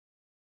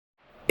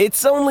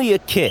It's only a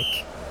kick,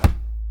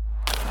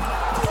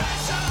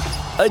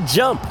 a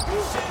jump,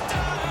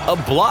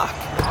 a block.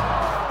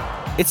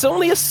 It's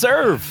only a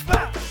serve.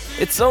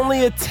 It's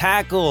only a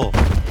tackle,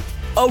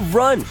 a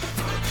run.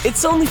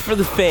 It's only for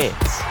the fans.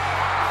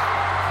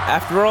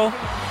 After all,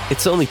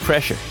 it's only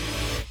pressure.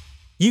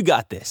 You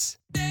got this.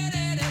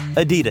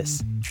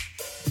 Adidas.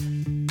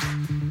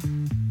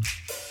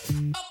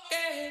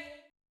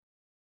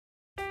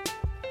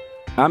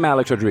 I'm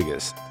Alex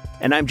Rodriguez.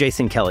 And I'm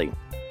Jason Kelly.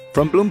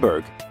 From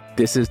Bloomberg,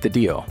 this is The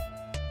Deal.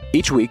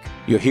 Each week,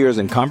 you'll hear us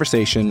in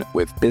conversation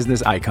with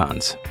business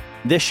icons.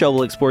 This show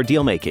will explore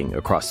deal-making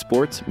across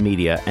sports,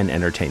 media, and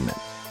entertainment.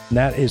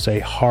 That is a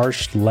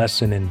harsh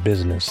lesson in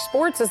business.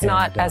 Sports is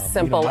not as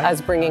simple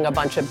as bringing a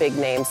bunch of big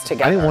names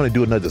together. I didn't want to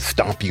do another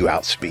stomp you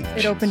out speech.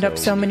 It opened up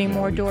so many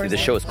more doors. The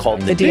show is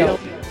called The Deal.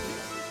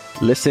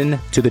 Listen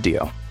to The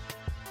Deal.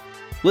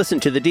 Listen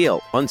to The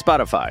Deal on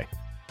Spotify.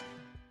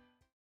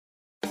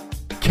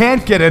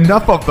 Can't get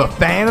enough of the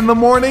fan in the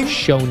morning?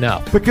 Shown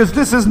up. Because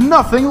this is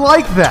nothing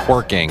like that.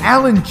 Working.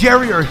 Al and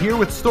Jerry are here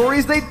with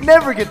stories they'd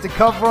never get to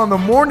cover on the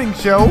morning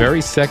show.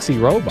 Very sexy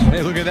robot.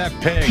 Hey, look at that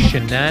pig.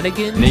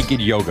 Shenanigans.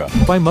 Naked yoga.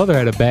 My mother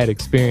had a bad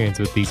experience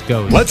with these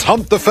ghosts. Let's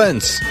hump the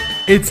fence.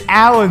 It's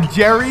Al and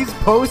Jerry's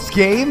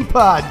post-game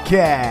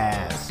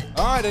podcast.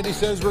 All right, Eddie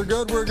says we're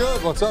good. We're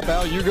good. What's up,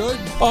 Al? You good?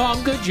 Oh,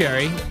 I'm good,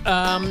 Jerry.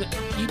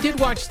 You did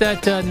watch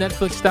that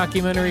Netflix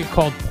documentary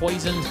called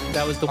Poison?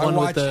 That was the one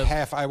with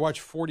the... I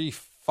watched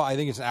 45. I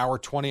think it's an hour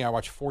 20. I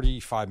watched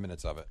 45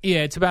 minutes of it.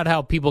 Yeah, it's about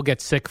how people get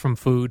sick from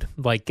food.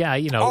 Like,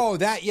 Oh,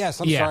 that, yes.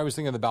 I'm sorry. I was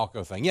thinking of the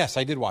Balco thing. Yes,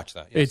 I did watch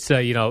that. Yes. It's,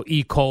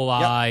 E.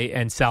 coli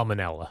and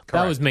salmonella. Correct.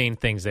 That was main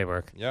things they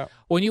were. Yeah.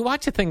 When you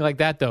watch a thing like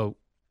that, though,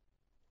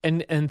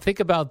 and think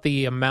about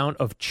the amount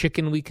of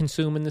chicken we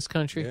consume in this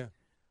country,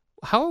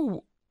 how are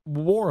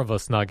more of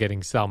us not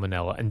getting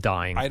salmonella and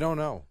dying? I don't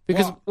know.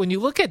 Because when you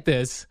look at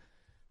this,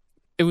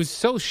 it was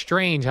so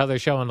strange how they're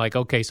showing, like,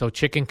 okay, so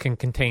chicken can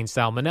contain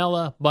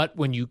salmonella, but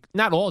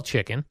not all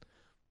chicken,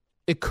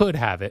 it could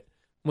have it.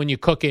 When you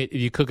cook it, if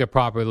you cook it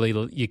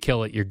properly, you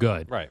kill it, you're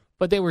good. Right.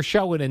 But they were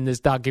showing in this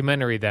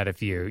documentary that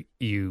if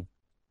you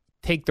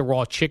take the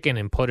raw chicken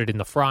and put it in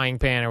the frying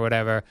pan or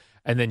whatever,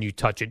 and then you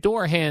touch a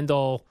door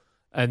handle,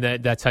 and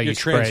that's how You're you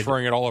spread. You're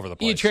transferring it all over the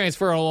place. You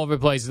transfer it all over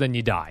the place, and then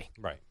you die.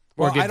 Right.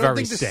 Or well, get I don't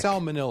very think sick. the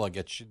salmonella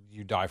gets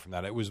you die from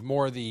that. It was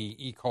more the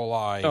E.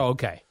 coli. Oh,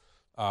 okay.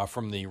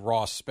 From the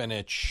raw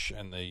spinach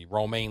and the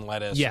romaine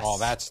lettuce Yes. and all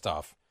that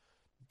stuff.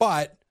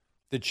 But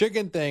the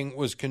chicken thing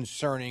was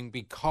concerning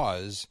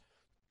because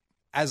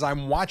as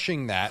I'm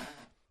watching that,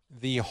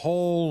 the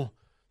whole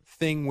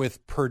thing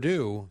with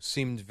Purdue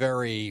seemed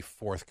very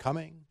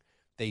forthcoming.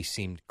 They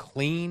seemed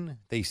clean.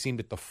 They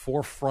seemed at the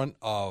forefront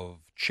of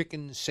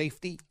chicken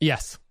safety.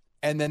 Yes.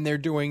 And then they're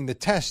doing the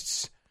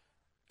tests,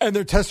 and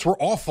their tests were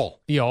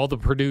awful. Yeah, all the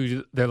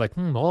Purdue, they're like,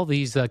 all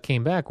these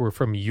came back were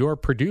from your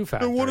Purdue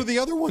factory. And what are the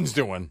other ones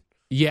doing?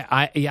 Yeah,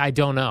 I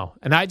don't know.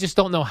 And I just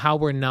don't know how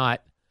we're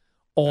not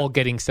all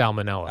getting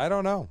salmonella. I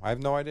don't know. I have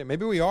no idea.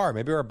 Maybe we are.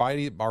 Maybe our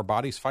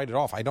bodies fight it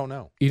off. I don't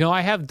know. I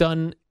have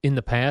done in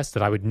the past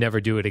that I would never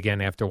do it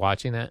again after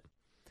watching that.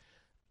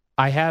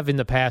 I have in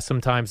the past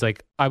sometimes,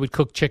 like, I would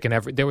cook chicken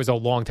there was a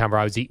long time where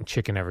I was eating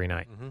chicken every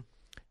night. Mm-hmm.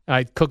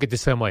 I'd cook it the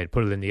same way. I'd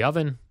put it in the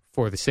oven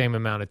for the same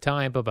amount of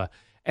time, blah, blah.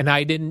 And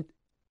I didn't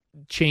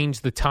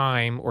change the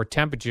time or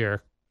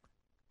temperature.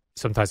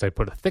 Sometimes I'd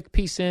put a thick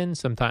piece in.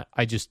 Sometimes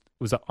I just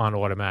was on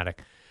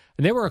automatic.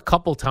 And there were a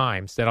couple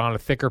times that on a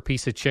thicker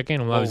piece of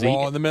chicken when I was eating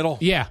in the middle?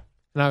 Yeah.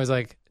 And I was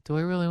like, do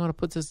I really want to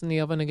put this in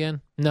the oven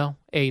again? No,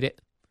 ate it.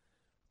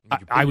 You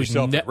put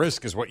yourself at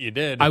risk is what you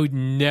did. I would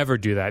never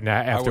do that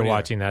after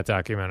watching that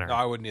documentary. No,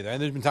 I wouldn't either. And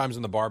there's been times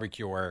in the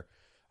barbecue where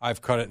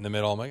I've cut it in the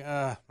middle. I'm like,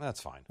 that's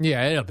fine.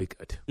 Yeah, it'll be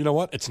good. You know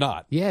what? It's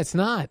not. Yeah, it's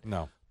not.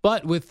 No.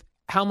 But with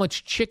how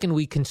much chicken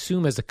we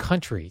consume as a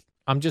country,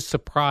 I'm just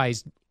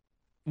surprised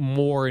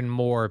more and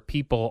more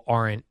people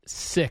aren't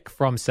sick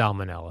from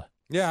salmonella.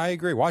 Yeah, I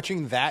agree.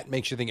 Watching that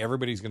makes you think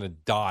everybody's going to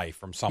die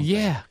from something.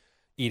 Yeah.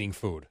 Eating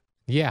food.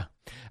 Yeah.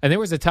 And there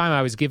was a time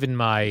I was giving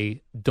my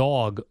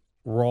dog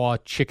raw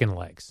chicken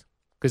legs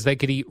because they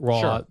could eat raw.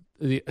 Sure.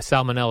 The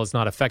salmonella is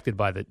not affected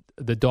by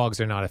the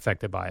dogs are not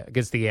affected by it. I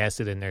guess the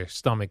acid in their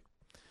stomach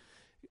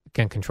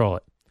can control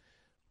it.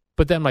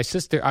 But then my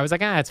sister, I was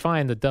like, it's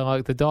fine. The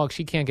dog,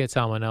 she can't get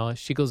salmonella.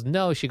 She goes,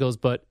 no. She goes,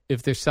 but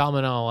if there's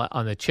salmonella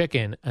on the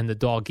chicken and the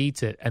dog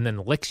eats it and then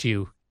licks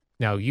you,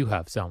 now you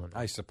have salmonella.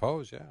 I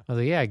suppose, yeah. I was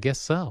like, yeah, I guess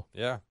so.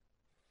 Yeah.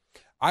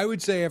 I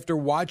would say after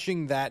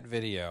watching that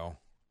video,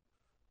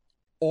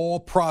 all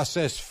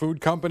processed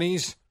food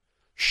companies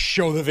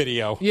show the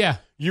video. Yeah.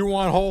 You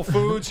want Whole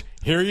Foods?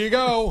 Here you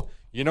go.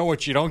 You know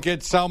what you don't get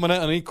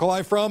salmonella and E.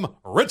 coli from?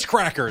 Ritz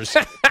crackers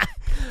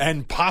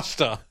and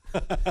pasta.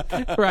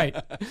 Right.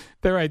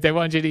 They're right. They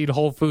want you to eat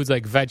whole foods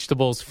like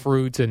vegetables,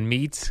 fruits, and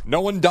meats.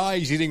 No one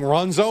dies eating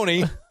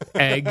ronzoni.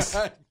 Eggs.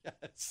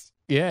 Yes.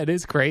 Yeah, it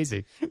is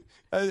crazy.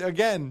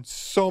 Again,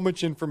 so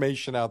much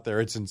information out there.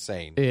 It's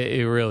insane.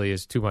 It really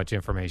is too much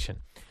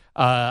information.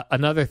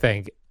 Another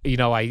thing,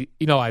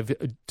 I've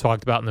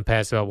talked about in the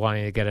past about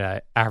wanting to get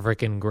an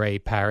African gray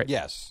parrot.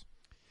 Yes.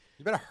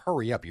 You better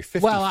hurry up. You're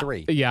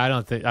 53. I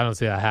don't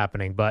see that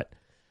happening, but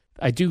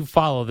I do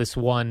follow this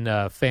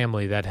one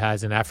family that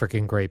has an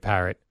African gray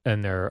parrot,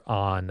 and they're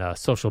on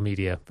social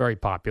media, very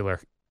popular.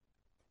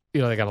 They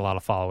got a lot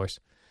of followers.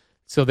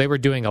 So they were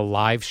doing a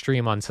live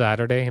stream on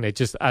Saturday, and it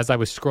just, as I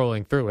was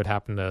scrolling through,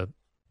 I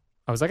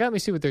was like, let me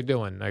see what they're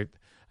doing.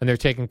 And they're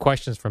taking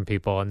questions from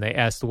people, and they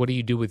asked, what do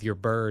you do with your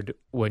bird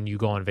when you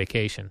go on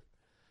vacation?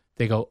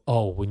 They go,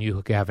 oh, when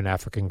you have an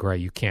African gray,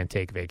 you can't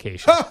take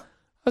vacation. I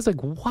was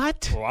like,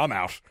 what? Well, I'm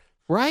out.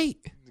 Right?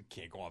 You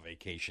can't go on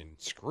vacation.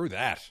 Screw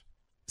that.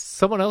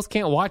 Someone else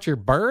can't watch your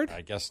bird?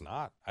 I guess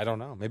not. I don't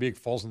know. Maybe it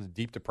falls into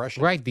deep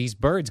depression. Right. These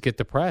birds get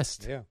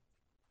depressed. Yeah.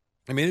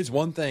 I mean, it's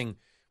one thing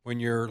when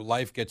your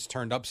life gets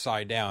turned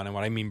upside down. And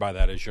what I mean by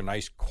that is your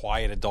nice,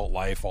 quiet adult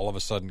life all of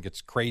a sudden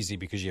gets crazy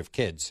because you have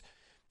kids.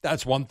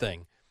 That's one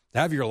thing. To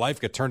have your life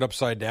get turned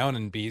upside down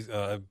and be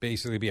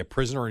basically be a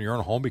prisoner in your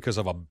own home because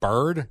of a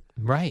bird?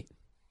 Right.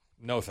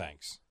 No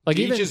thanks. Like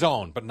each his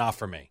own, but not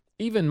for me.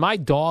 Even my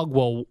dog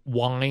will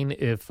whine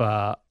if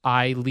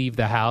I leave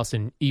the house,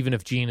 and even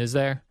if Jean is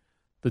there,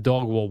 the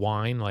dog will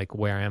whine, like,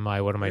 where am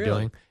I? What am I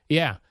doing?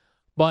 Yeah.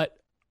 But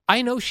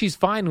I know she's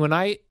fine when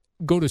I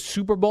go to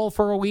Super Bowl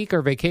for a week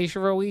or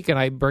vacation for a week, and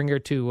I bring her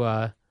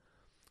to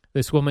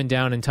this woman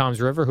down in Tom's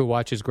River who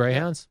watches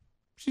greyhounds.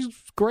 She's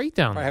great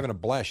down there. Having a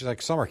blast. She's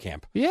like summer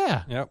camp.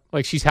 Yeah. Yep.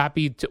 Like, she's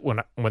happy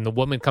when the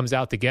woman comes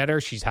out to get her,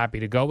 she's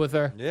happy to go with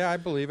her. Yeah, I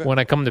believe it. When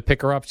I come to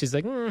pick her up, she's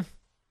like,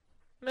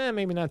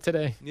 maybe not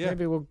today. Yeah.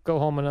 Maybe we'll go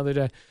home another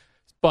day.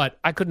 But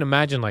I couldn't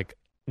imagine, like,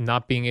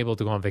 not being able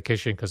to go on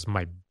vacation because of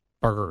my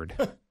bird.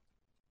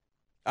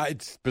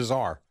 It's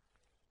bizarre.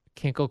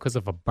 Can't go because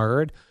of a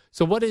bird.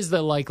 So what is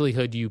the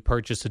likelihood you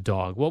purchase a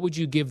dog? What would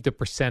you give the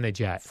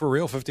percentage at? For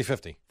real,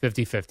 50-50.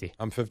 50-50.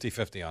 I'm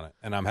 50-50 on it,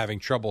 and I'm having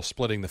trouble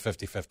splitting the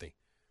 50-50.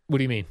 What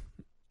do you mean?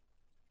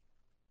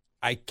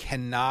 I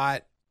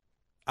cannot.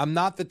 I'm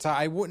not the type.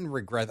 I wouldn't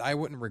regret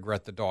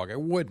the dog. I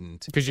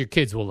wouldn't. Because your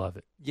kids will love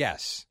it.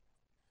 Yes.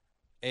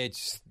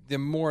 It's the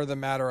more the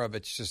matter of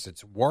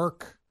it's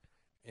work.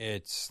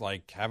 It's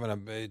like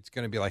it's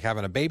going to be like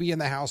having a baby in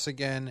the house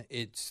again.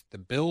 The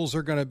bills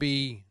are going to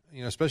be,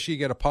 especially you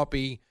get a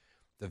puppy,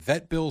 the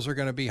vet bills are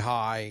going to be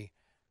high.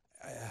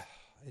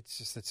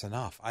 It's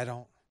enough. I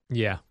don't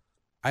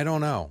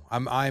know.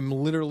 I'm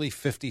literally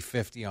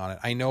 50-50 on it.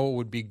 I know it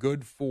would be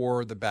good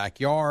for the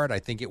backyard. I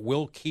think it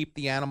will keep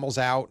the animals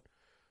out.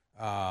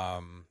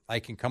 I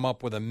can come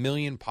up with a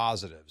million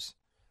positives.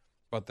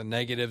 But the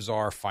negatives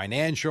are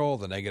financial.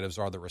 The negatives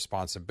are the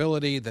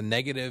responsibility. The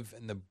negative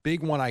and the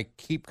big one I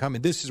keep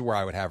coming, this is where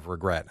I would have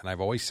regret, and I've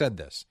always said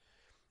this,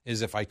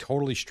 is if I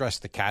totally stress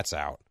the cats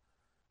out.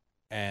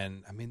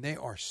 And, I mean, they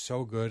are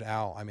so good,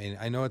 Al. I mean,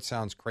 I know it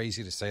sounds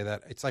crazy to say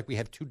that. It's like we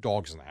have two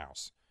dogs in the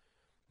house.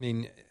 I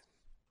mean,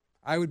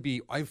 I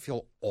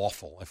feel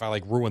awful if I,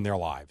 ruin their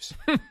lives.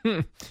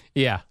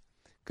 Yeah,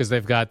 because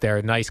they've got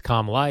their nice,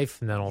 calm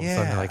life, and then all of a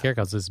sudden they're like, here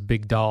comes this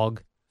big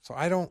dog. So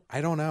I don't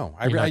know.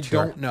 I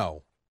don't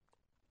know.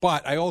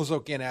 But I also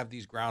can't have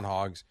these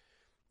groundhogs.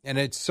 And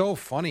it's so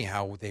funny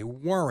how they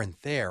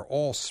weren't there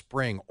all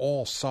spring,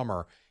 all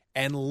summer.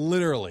 And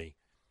literally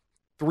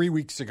 3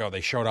 weeks ago,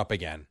 they showed up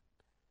again.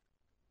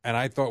 And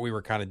I thought we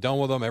were kind of done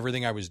with them.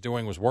 Everything I was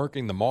doing was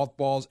working, the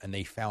mothballs. And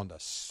they found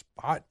a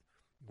spot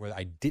where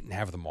I didn't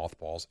have the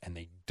mothballs. And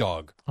they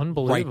dug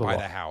Unbelievable. right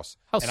by the house.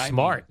 How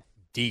smart.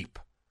 Deep.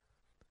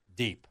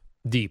 Yes.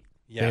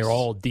 They're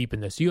all deep in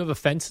this. You have a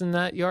fence in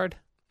that yard?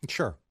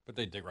 Sure, but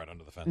they dig right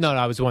under the fence. No,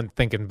 I was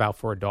thinking about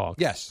for a dog.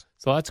 Yes.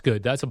 So that's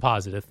good. That's a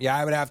positive. Yeah,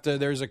 I would have to.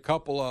 There's a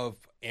couple of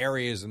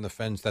areas in the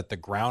fence that the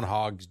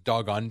groundhogs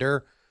dug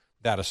under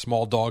that a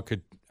small dog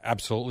could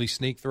absolutely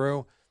sneak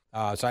through.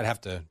 So I'd have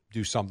to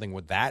do something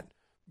with that.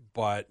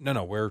 But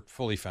no, we're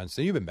fully fenced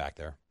in. You've been back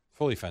there.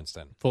 Fully fenced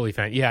in. Fully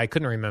fenced. Yeah, I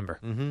couldn't remember.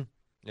 Mm-hmm.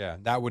 Yeah,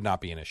 that would not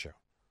be an issue.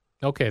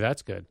 Okay,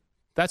 that's good.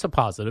 That's a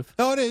positive.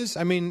 No, it is.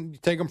 I mean, you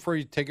take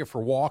it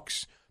for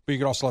walks, but you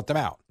could also let them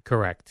out.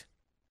 Correct.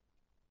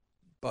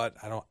 But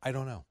I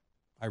don't know.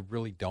 I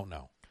really don't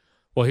know.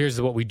 Well, here's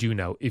what we do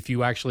know. If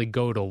you actually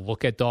go to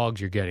look at dogs,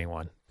 you're getting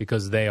one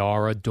because they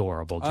are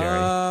adorable,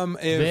 Jerry.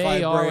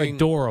 They are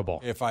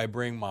adorable. If I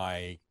bring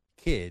my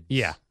kids.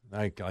 Yeah.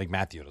 Like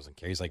Matthew doesn't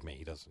care. He's like me.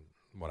 He doesn't,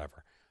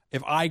 whatever.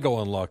 If I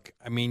go and look,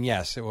 I mean,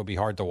 yes, it would be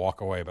hard to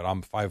walk away, but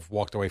I've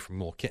walked away from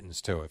little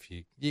kittens too.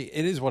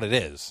 It is what it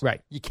is.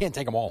 Right. You can't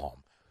take them all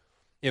home.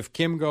 If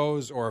Kim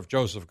goes or if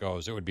Joseph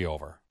goes, it would be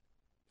over.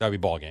 That would be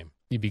ball game.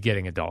 You'd be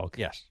getting a dog.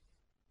 Yes.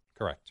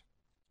 Correct.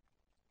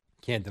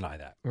 Can't deny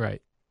that.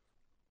 Right.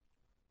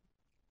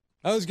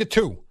 Now let's get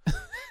two.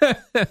 Yeah,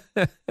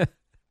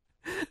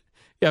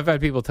 I've had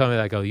people tell me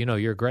that,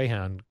 your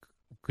greyhound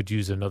could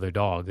use another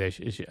dog.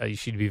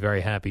 She'd be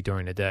very happy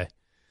during the day.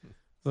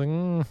 Like,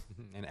 And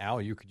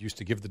Al, you could used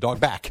to give the dog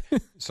back.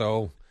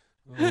 So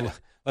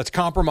let's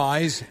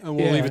compromise and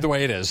we'll leave it the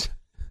way it is.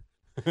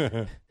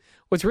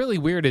 What's really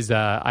weird is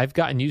I've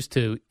gotten used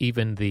to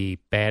even the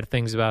bad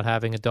things about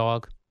having a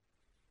dog.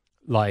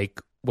 Like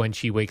when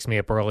she wakes me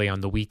up early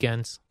on the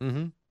weekends.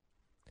 Mm-hmm.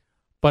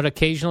 But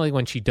occasionally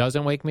when she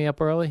doesn't wake me up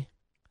early,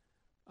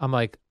 I'm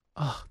like,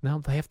 oh,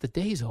 now half the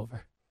day's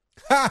over.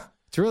 Ha!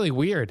 It's really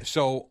weird.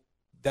 So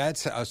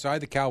that's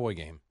aside the Cowboy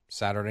game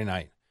Saturday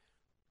night,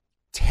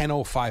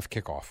 10:05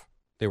 kickoff.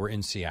 They were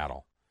in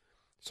Seattle.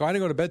 So I had to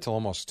go to bed till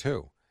almost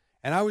 2.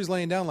 And I was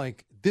laying down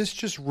like, this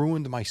just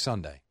ruined my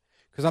Sunday.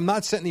 Because I'm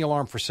not setting the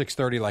alarm for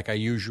 6:30 like I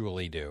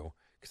usually do.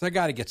 Because I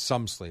got to get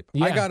some sleep.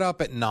 Yeah. I got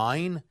up at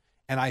 9,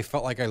 and I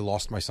felt like I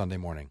lost my Sunday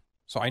morning.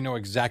 So I know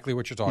exactly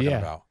what you're talking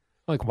about.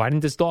 Like, why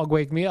didn't this dog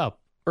wake me up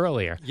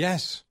earlier?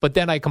 Yes. But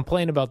then I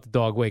complain about the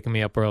dog waking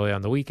me up early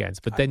on the weekends.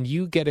 But then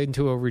you get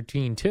into a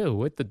routine too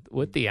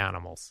with the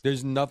animals.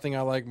 There's nothing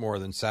I like more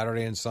than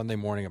Saturday and Sunday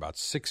morning about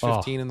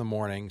 6:15 in the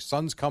morning.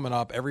 Sun's coming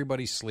up,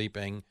 everybody's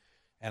sleeping,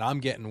 and I'm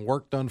getting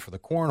work done for the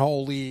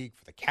cornhole league,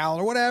 for the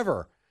calendar,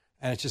 whatever.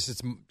 And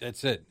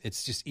that's it.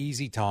 It's just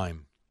easy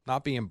time.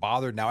 Not being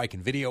bothered. Now I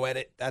can video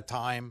edit that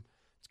time.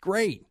 It's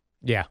great.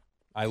 Yeah.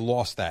 I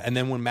lost that. And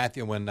then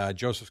when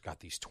Joseph's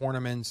got these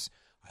tournaments,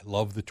 I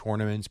love the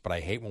tournaments, but I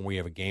hate when we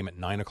have a game at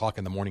 9 o'clock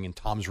in the morning in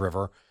Tom's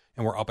River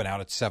and we're up and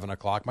out at 7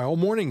 o'clock. My whole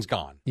morning's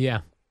gone.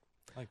 Yeah.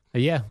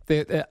 Yeah.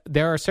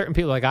 There are certain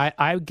people, like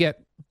I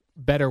get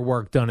better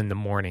work done in the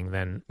morning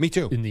than me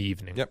too. In the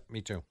evening. Yep,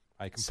 me too.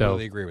 I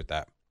completely agree with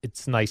that.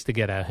 It's nice to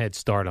get a head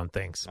start on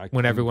things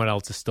when everyone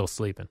else is still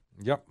sleeping.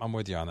 Yep, I'm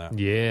with you on that.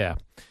 Yeah.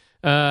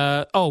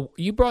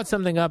 You brought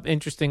something up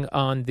interesting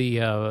on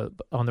the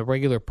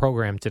regular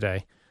program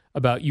today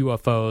about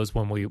UFOs.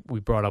 When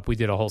we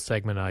did a whole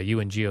segment. You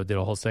and Gio did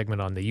a whole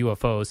segment on the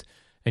UFOs,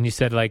 and you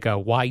said like,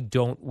 why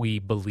don't we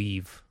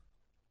believe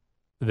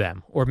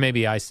them? Or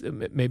maybe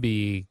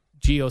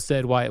Gio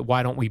said,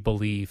 why don't we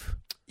believe?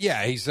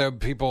 Yeah, he said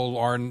people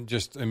aren't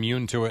just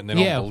immune to it and they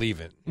don't believe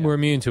it. Yeah. We're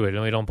immune to it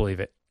and we don't believe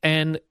it.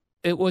 And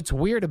what's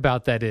weird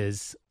about that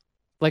is,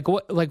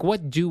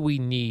 what do we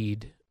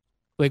need?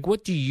 Like,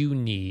 what do you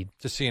need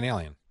to see an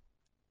alien?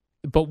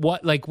 But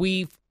what,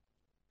 well,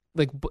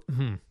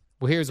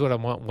 here's what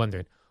I'm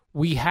wondering.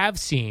 We have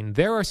seen,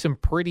 there are some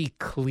pretty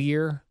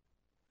clear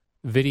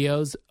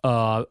videos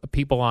of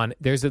people on,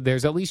 there's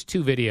at least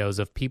 2 videos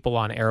of people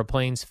on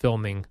airplanes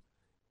filming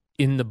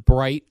in the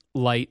bright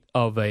light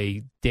of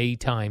a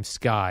daytime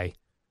sky,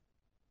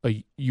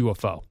 a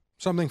UFO.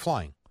 Something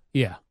flying.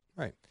 Yeah.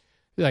 Right.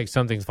 Like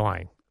something's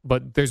flying.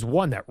 But there's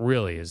one that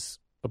really is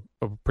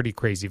a pretty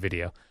crazy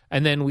video.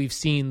 And then we've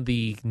seen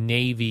the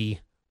Navy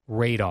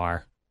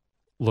radar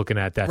looking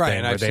at that right, thing.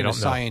 And where I've they seen don't a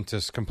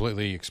scientist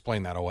completely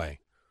explain that away.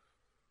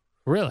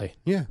 Really?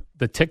 Yeah.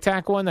 The Tic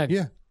Tac one?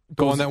 The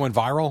one that went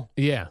viral?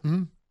 Yeah.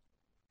 Mm-hmm.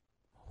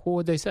 What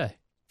would they say?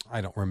 I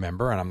don't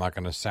remember, and I'm not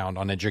going to sound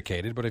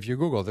uneducated, but if you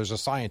Google, there's a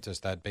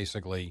scientist that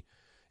basically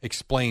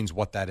explains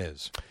what that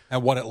is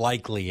and what it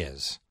likely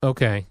is.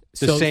 Okay.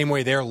 The same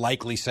way they're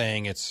likely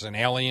saying it's an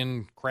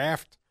alien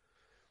craft.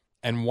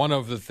 And one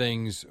of the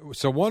things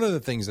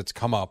that's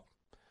come up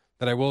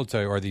that I will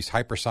tell you are these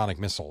hypersonic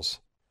missiles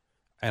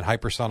and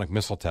hypersonic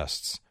missile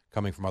tests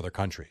coming from other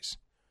countries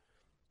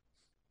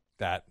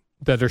that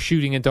are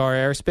shooting into our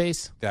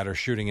airspace? That are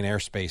shooting in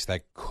airspace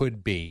that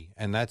could be.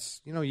 And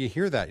that's, you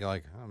hear that, you're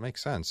like, oh, it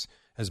makes sense.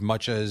 As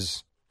much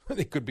as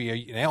it could be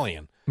an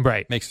alien.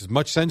 Right. Makes as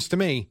much sense to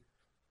me.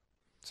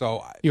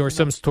 So, or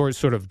some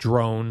sort of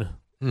drone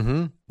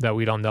that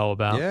we don't know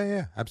about.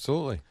 Yeah,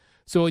 absolutely.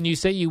 So when you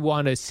say you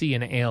want to see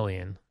an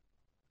alien,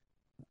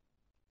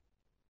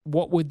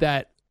 who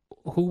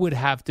would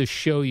have to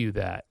show you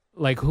that?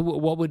 Like,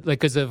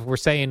 because if we're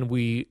saying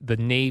the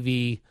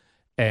Navy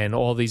and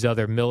all these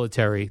other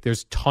military,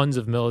 there's tons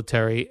of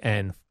military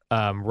and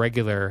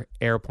regular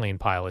airplane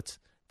pilots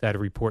that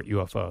report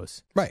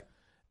UFOs. Right.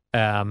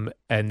 And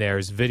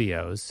there's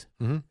videos.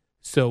 Mm-hmm.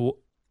 So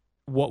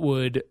what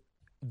would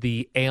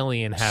the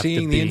alien have to be?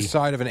 Seeing the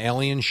inside of an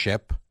alien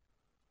ship.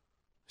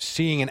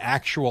 Seeing an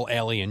actual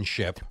alien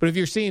ship. But if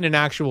you're seeing an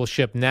actual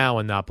ship now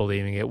and not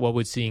believing it, what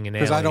would seeing an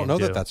alien do? Because I don't know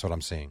that that's what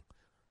I'm seeing.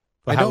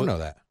 I don't know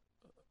that.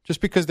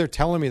 Just because they're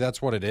telling me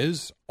that's what it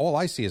is, all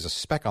I see is a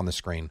speck on the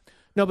screen.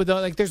 No,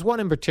 but there's one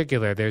in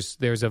particular. There's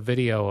a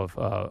video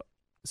of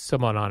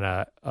someone on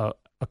a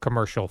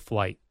commercial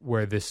flight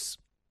where it's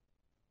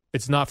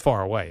not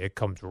far away. It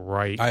comes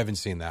right. I haven't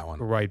seen that one.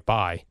 Right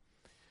by.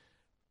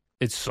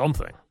 It's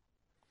something.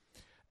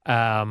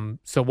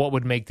 So what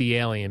would make the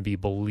alien be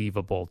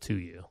believable to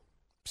you?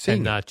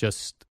 Seeing not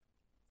just,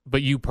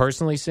 but you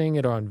personally seeing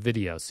it or on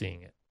video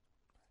seeing it?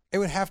 It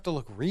would have to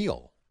look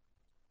real.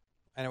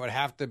 And it would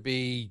have to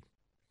be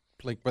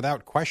like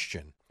without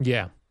question.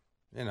 Yeah.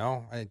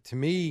 To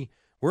me,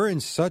 we're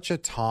in such a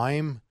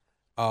time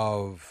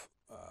of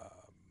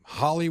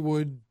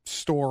Hollywood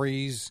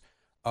stories,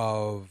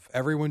 of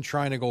everyone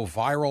trying to go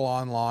viral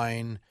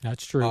online.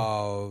 That's true.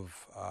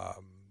 Of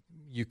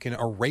you can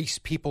erase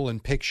people in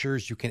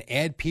pictures. You can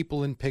add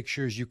people in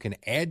pictures. You can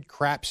add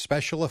crap,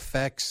 special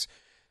effects.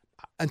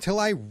 Until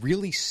I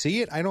really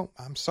see it,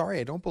 I'm sorry,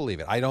 I don't believe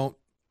it. I'm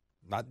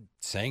not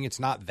saying it's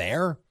not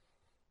there,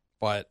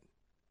 but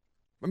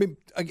I mean,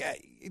 again,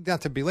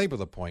 not to belabor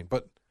the point,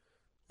 but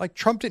like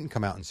Trump didn't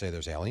come out and say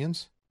there's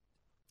aliens.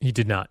 He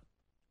did not.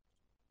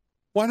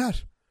 Why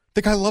not?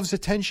 The guy loves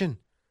attention.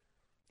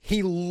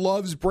 He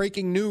loves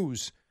breaking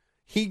news.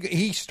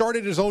 He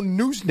started his own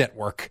news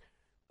network.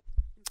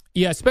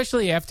 Yeah,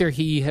 especially after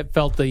he had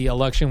felt the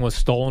election was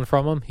stolen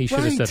from him. He should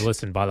have Right. said,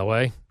 listen, by the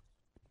way,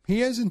 He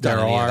hasn't done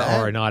there any of are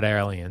that. or not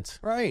aliens.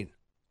 Right.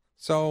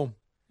 So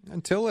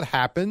until it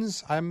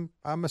happens, I'm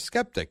a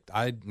skeptic.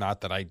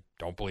 Not that I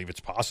don't believe it's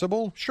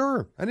possible.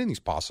 Sure, anything's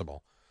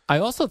possible. I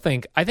also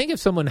think if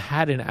someone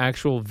had an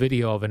actual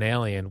video of an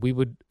alien, we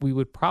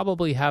would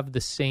probably have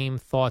the same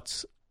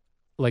thoughts,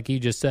 like you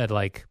just said.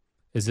 Like,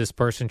 is this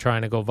person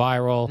trying to go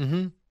viral?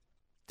 Mm-hmm.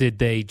 Did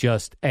they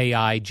just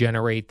AI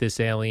generate this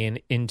alien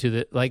into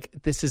the like?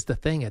 This is the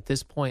thing at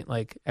this point.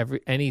 Like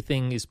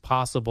anything is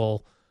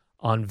possible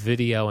on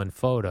video and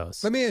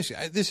photos. Let me ask you.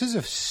 This is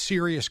a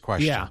serious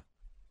question. Yeah.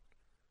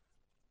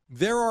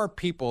 There are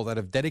people that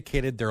have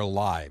dedicated their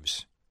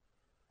lives,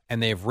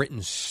 and they have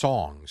written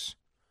songs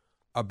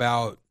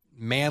about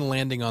man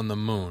landing on the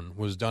moon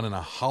was done in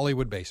a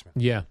Hollywood basement.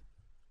 Yeah.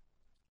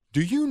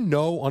 Do you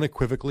know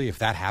unequivocally if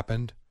that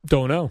happened?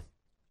 Don't know.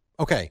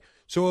 Okay,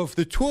 so if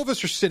the two of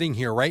us are sitting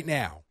here right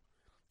now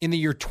in the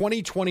year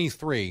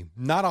 2023,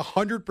 not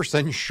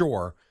 100%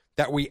 sure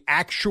that we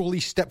actually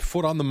stepped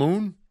foot on the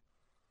moon,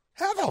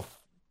 how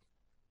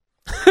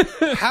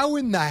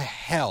in the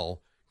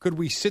hell could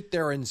we sit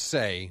there and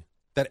say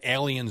that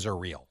aliens are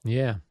real?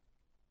 Yeah.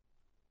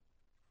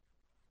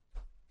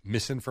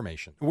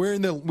 Misinformation.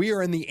 We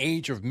are in the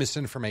age of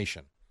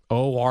misinformation.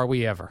 Oh, are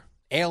we ever?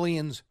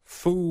 Aliens,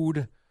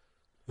 food,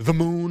 the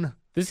moon.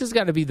 This has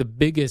got to be the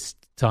biggest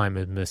time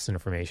of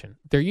misinformation.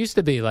 There used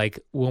to be, like,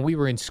 when we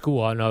were in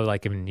school, I don't know,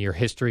 like in your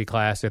history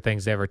class or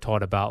things they ever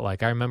taught about,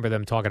 like, I remember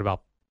them talking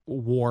about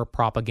war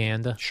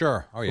propaganda.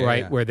 Sure. Oh, yeah.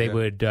 Right? Yeah, Where they yeah.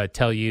 would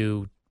tell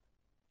you.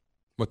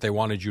 What they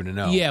wanted you to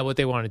know. Yeah, what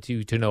they wanted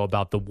you to know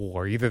about the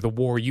war, either the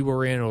war you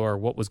were in or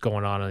what was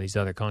going on in these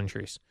other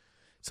countries.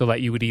 So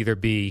that you would either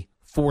be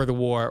for the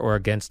war or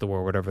against the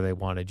war, whatever they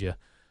wanted you.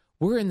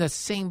 We're in the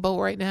same boat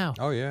right now.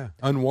 Oh, yeah.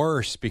 And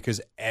worse,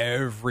 because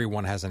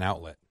everyone has an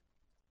outlet,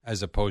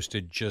 as opposed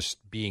to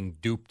just being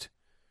duped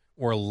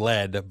or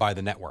led by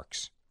the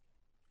networks.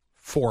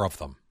 4 of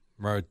them.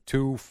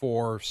 2,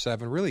 4,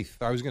 7. Really,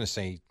 I was going to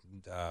say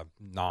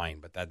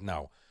 9, but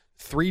no.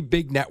 3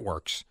 big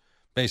networks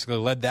basically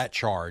led that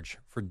charge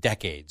for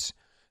decades.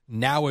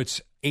 Now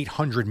it's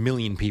 800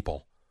 million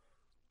people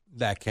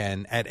that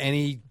can, at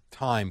any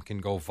time, can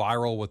go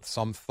viral with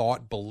some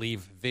thought,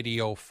 belief,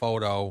 video,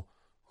 photo.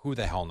 Who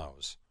the hell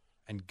knows?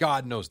 And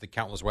God knows the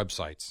countless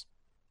websites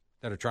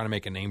that are trying to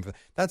make a name for.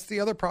 That's the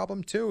other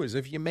problem too. Is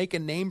if you make a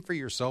name for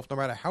yourself, no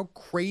matter how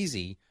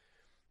crazy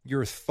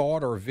your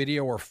thought or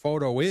video or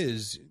photo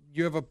is,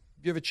 you have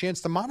a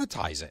chance to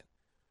monetize it.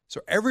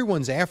 So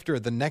everyone's after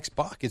the next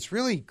buck. It's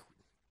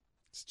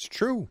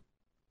true.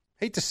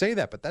 Hate to say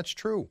that, but that's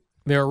true.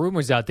 There are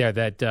rumors out there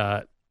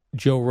that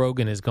Joe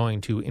Rogan is going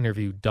to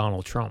interview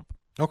Donald Trump.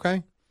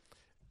 Okay.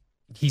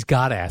 He's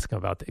got to ask him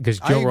about that because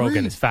I Joe agree.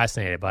 Rogan is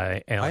fascinated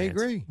by aliens. I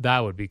agree.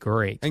 That would be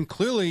great. And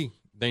clearly,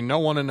 they know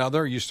one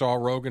another. You saw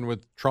Rogan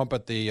with Trump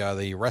at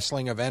the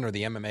wrestling event or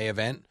the MMA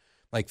event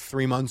like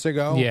 3 months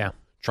ago. Yeah.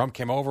 Trump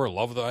came over,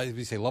 loved the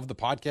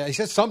podcast. He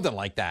said something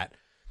like that.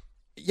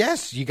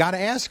 Yes, you got to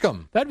ask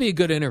him. That'd be a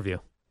good interview.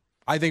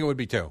 I think it would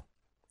be too.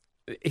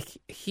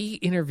 He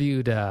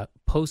interviewed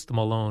Post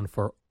Malone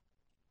for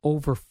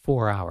over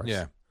 4 hours.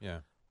 Yeah.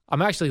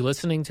 I'm actually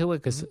listening to it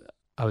because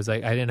I was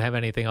like, I didn't have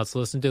anything else to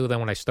listen to. Then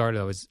when I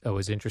started, I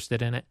was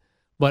interested in it.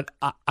 But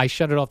I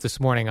shut it off this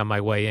morning on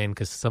my way in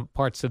because some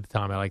parts of the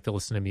time I like to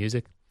listen to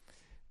music.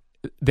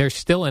 There's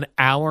still an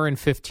hour and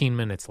 15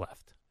 minutes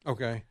left.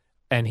 Okay.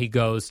 And he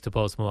goes to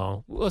Post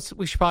Malone.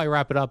 We should probably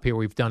wrap it up here.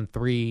 We've done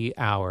 3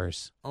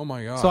 hours. Oh,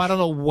 my gosh. So I don't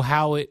know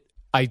how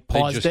I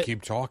paused They just it.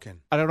 keep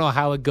talking. I don't know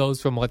how it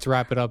goes from let's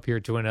wrap it up here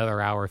to another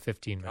hour,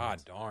 15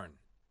 minutes. God darn.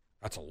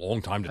 That's a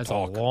long time to That's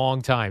talk. a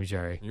long time,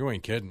 Jerry. You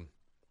ain't kidding.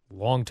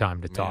 Long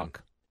time to Man.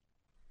 talk.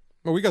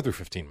 Well, we got through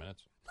 15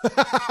 minutes.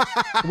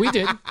 We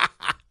did.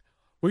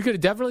 We could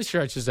have definitely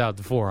stretched this out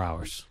to 4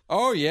 hours.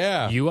 Oh,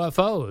 yeah.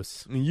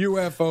 UFOs.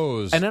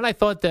 UFOs. And then I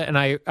thought that, and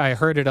I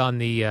heard it on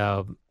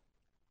the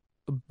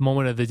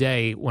moment of the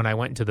day when I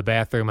went into the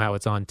bathroom, how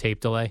it's on tape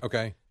delay.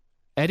 Okay.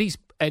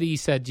 Eddie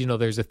said,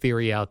 there's a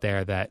theory out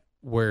there that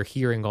we're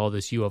hearing all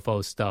this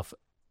UFO stuff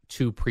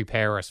to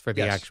prepare us for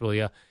the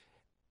actual.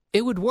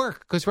 It would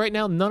work because right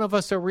now none of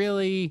us are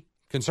really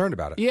concerned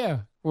about it. Yeah,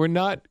 we're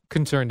not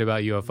concerned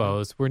about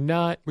UFOs. We're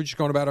not. We're just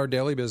going about our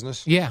daily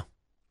business. Yeah,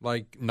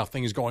 like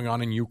nothing is going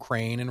on in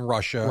Ukraine and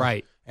Russia,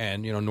 right?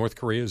 And North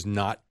Korea is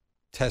not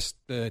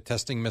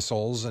testing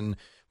missiles, and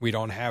we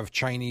don't have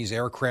Chinese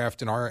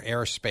aircraft in our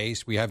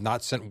airspace. We have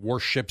not sent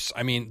warships.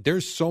 I mean,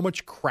 there's so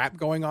much crap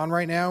going on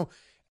right now,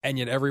 and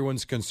yet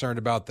everyone's concerned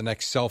about the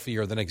next selfie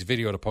or the next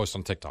video to post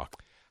on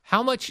TikTok.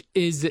 How much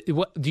is it?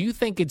 What do you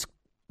think it's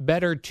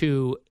better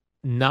to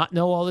not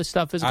know all this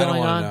stuff is going on? I don't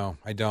want to know.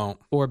 I don't.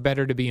 Or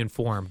better to be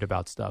informed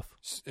about stuff?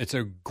 It's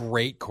a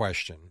great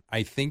question.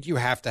 I think you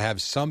have to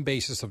have some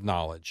basis of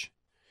knowledge.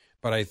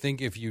 But I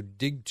think if you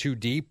dig too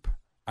deep,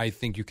 I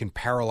think you can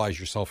paralyze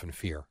yourself in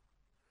fear.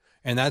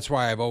 And that's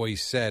why I've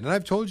always said, and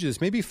I've told you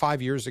this, maybe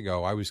 5 years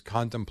ago, I was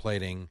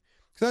contemplating,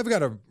 because I've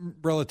got a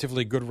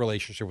relatively good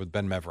relationship with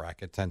Ben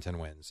Meverack at 1010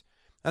 Wins.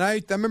 And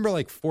I remember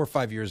like 4 or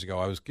 5 years ago,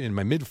 I was in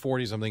my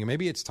mid-40s, I'm thinking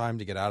maybe it's time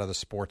to get out of the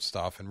sports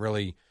stuff and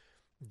really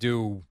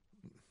do,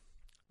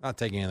 not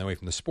taking anything away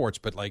from the sports,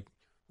 but like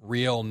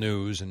real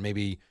news and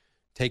maybe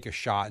take a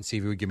shot and see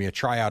if he would give me a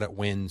tryout at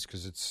Wins,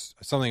 because it's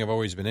something I've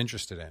always been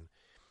interested in. And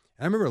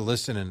I remember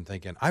listening and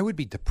thinking, I would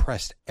be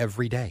depressed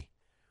every day,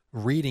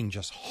 reading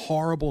just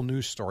horrible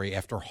news story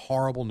after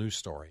horrible news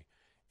story.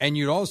 And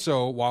you'd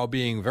also, while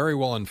being very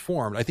well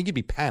informed, I think you'd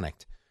be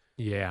panicked.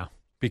 Yeah.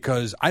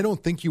 Because I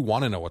don't think you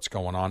want to know what's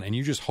going on, and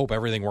you just hope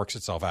everything works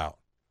itself out.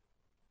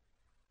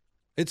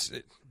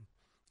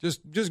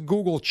 Just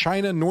Google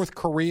China, North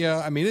Korea.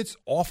 I mean, it's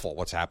awful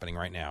what's happening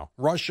right now.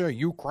 Russia,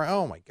 Ukraine.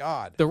 Oh, my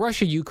God. The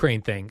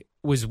Russia-Ukraine thing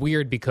was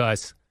weird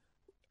because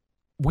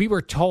we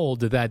were told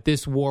that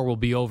this war will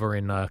be over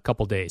in a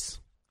couple days,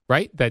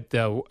 right? That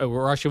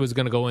Russia was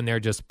going to go in there,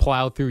 just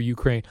plow through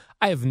Ukraine.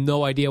 I have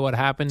no idea what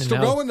happened. It's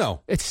still going,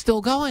 though. It's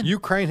still going.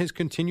 Ukraine has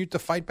continued to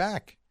fight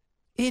back.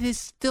 It is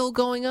still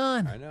going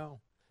on. I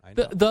know.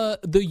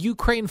 The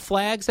Ukraine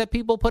flags that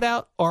people put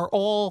out are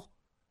all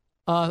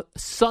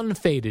sun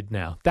faded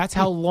now. That's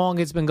how long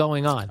it's been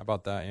going on. How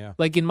about that? Yeah.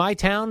 Like in my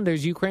town,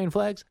 there's Ukraine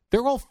flags.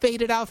 They're all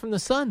faded out from the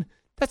sun.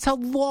 That's how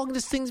long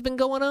this thing's been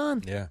going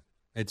on. Yeah.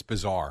 It's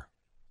bizarre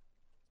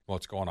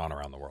what's going on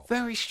around the world.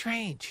 Very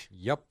strange.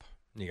 Yep.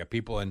 You got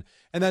people, and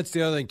that's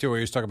the other thing, too, where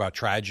you talk about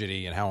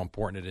tragedy and how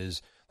important it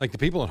is. Like the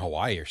people in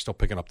Hawaii are still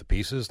picking up the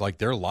pieces. Like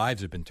their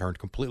lives have been turned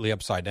completely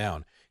upside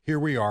down. Here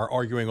we are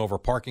arguing over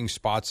parking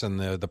spots and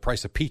the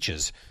price of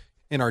peaches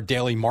in our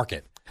daily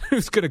market.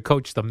 Who's going to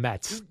coach the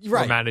Mets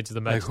or manage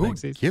the Mets like,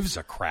 next season? Who gives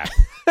a crap?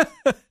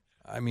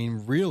 I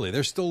mean, really,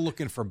 they're still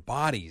looking for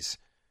bodies,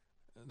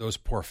 those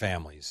poor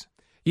families.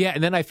 Yeah,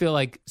 and then I feel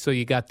like, so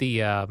you got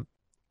the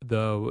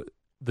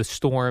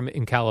storm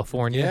in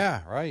California.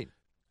 Yeah, right.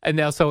 And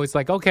now, so it's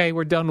like, okay,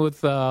 we're done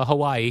with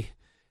Hawaii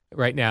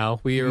right now.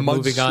 We are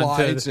moving on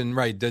to... and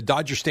right, the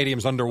Dodger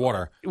Stadium's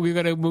underwater. We're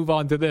going to move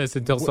on to this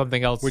until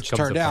something else which comes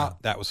turned up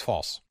out that was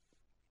false.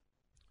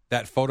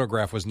 That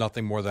photograph was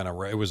nothing more than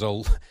it was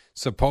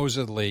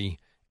supposedly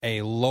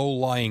a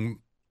low-lying,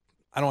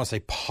 I don't want to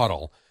say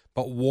puddle,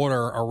 but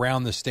water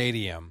around the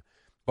stadium.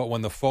 But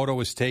when the photo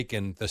was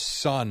taken, the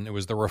sun, it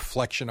was the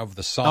reflection of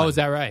the sun. Oh, is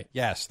that right?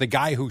 Yes. The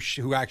guy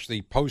who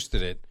actually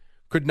posted it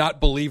could not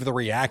believe the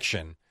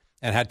reaction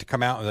and had to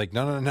come out and like,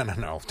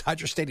 no.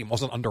 Dodger Stadium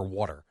wasn't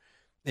underwater.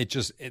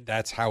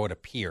 That's how it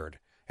appeared.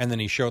 And then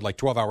he showed like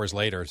 12 hours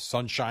later,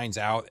 sun shines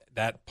out,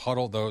 that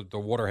puddle, the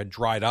water had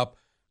dried up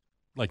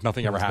like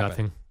nothing ever happened.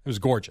 Nothing. It was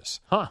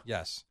gorgeous. Huh.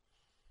 Yes.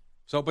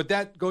 So, but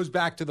that goes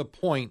back to the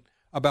point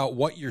about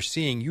what you're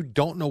seeing. You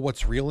don't know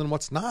what's real and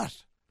what's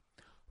not.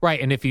 Right.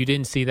 And if you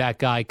didn't see that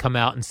guy come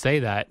out and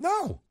say that,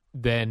 no,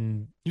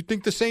 then you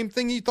think the same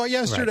thing you thought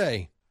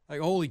yesterday. Right.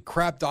 Like, holy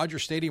crap, Dodger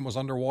Stadium was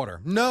underwater.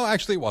 No,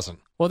 actually it wasn't.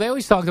 Well, they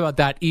always talked about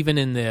that even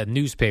in the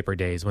newspaper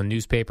days, when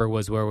newspaper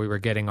was where we were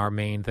getting our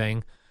main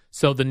thing.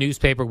 So the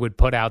newspaper would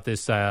put out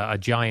this a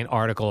giant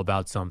article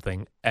about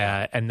something,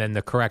 and then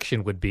the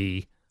correction would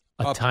be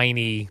a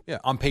tiny... Yeah,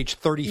 on page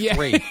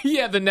 33.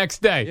 Yeah, the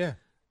next day. Yeah,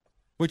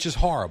 which is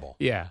horrible.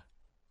 Yeah.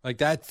 Like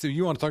that,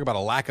 you want to talk about a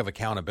lack of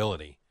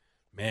accountability.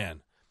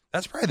 Man,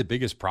 that's probably the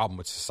biggest problem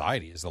with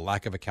society is the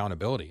lack of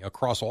accountability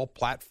across all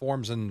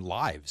platforms and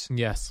lives.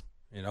 Yes.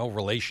 You know,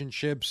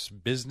 relationships,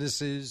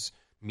 businesses,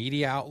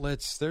 media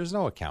outlets. There's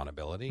no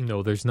accountability.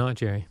 No, there's not,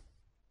 Jerry.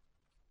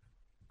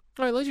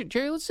 All right,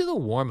 Jerry, let's do the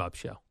warm-up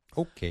show.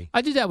 Okay.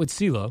 I did that with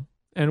CeeLo,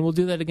 and we'll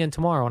do that again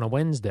tomorrow on a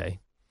Wednesday.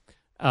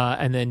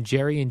 And then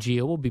Jerry and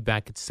Gio will be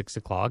back at 6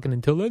 o'clock. And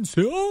until then,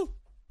 CeeLo.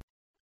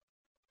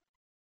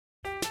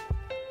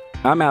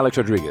 I'm Alex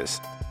Rodriguez.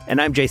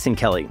 And I'm Jason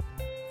Kelly.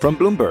 From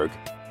Bloomberg,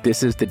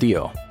 this is The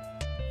Deal.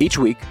 Each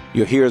week,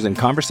 you'll hear us in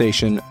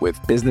conversation with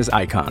business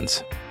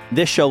icons.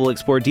 This show will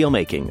explore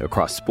deal-making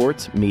across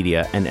sports,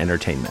 media, and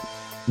entertainment.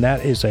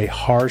 That is a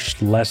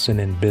harsh lesson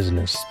in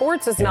business.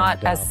 Sports is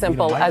not as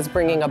simple as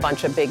bringing a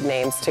bunch of big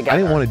names together. I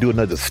didn't want to do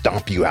another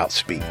stomp you out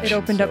speech. It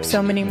opened up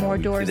so many more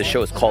doors. The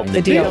show is called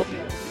The Deal.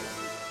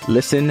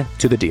 Listen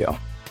to The Deal.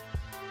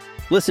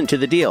 Listen to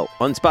The Deal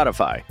on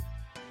Spotify.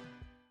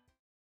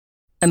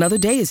 Another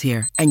day is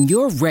here, and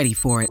you're ready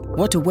for it.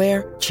 What to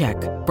wear? Check.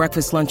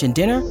 Breakfast, lunch, and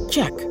dinner?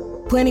 Check.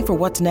 Planning for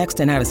what's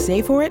next and how to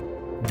save for it?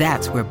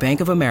 That's where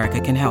Bank of America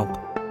can help.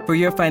 For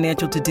your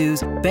financial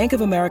to-dos, Bank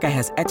of America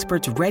has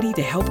experts ready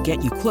to help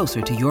get you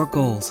closer to your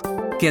goals.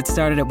 Get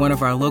started at one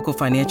of our local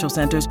financial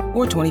centers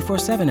or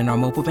 24/7 in our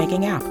mobile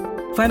banking app.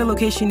 Find a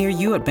location near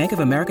you at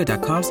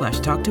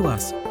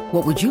bankofamerica.com/talktous.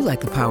 What would you like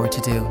the power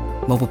to do?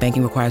 Mobile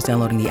banking requires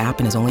downloading the app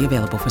and is only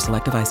available for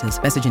select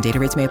devices. Message and data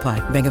rates may apply.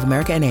 Bank of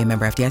America NA,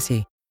 member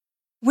FDIC.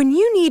 When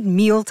you need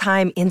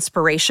mealtime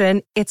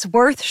inspiration, it's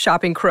worth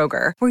shopping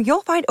Kroger, where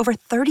you'll find over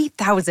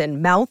 30,000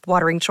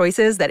 mouth-watering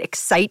choices that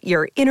excite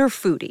your inner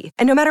foodie.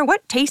 And no matter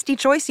what tasty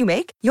choice you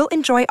make, you'll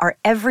enjoy our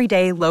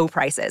everyday low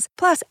prices,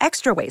 plus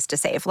extra ways to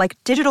save, like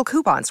digital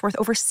coupons worth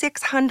over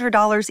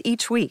 $600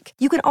 each week.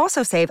 You can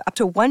also save up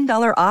to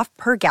 $1 off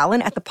per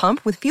gallon at the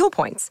pump with fuel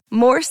points.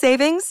 More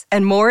savings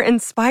and more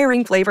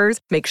inspiring flavors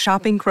make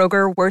shopping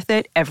Kroger worth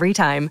it every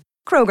time.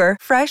 Kroger,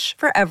 fresh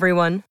for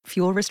everyone.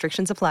 Fuel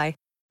restrictions apply.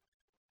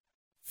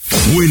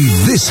 When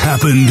this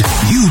happened,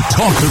 you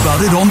talked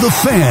about it on The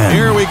Fan.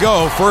 Here we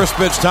go. First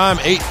pitch time,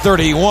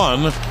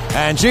 8:31.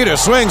 And Jeter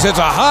swings. It's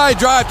a high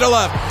drive to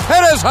left.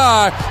 It is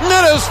high.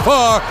 It is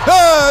far.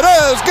 It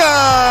is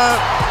gone.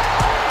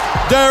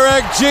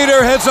 Derek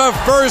Jeter hits a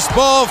first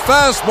ball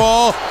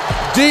fastball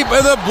deep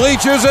in the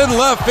bleachers in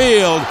left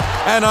field.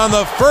 And on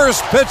the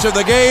first pitch of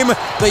the game,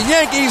 the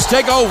Yankees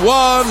take a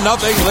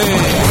 1-0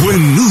 lead. When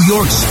New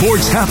York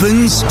sports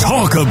happens,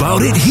 talk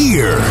about it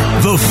here.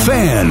 The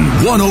Fan,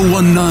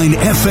 101.9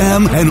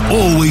 FM, and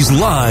always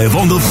live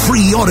on the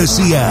free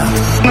Odyssey app.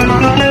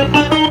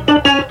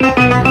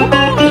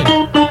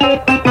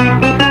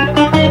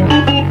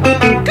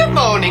 Good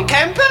morning,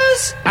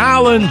 campers.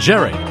 Alan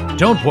Jerry.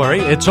 Don't worry,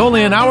 it's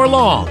only an hour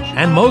long,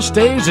 and most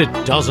days it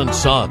doesn't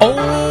suck.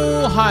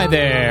 Oh, hi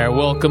there.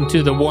 Welcome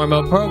to the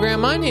warm-up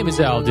program. My name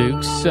is Al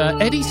Dukes.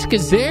 Eddie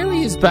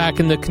Scazzeri is back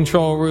in the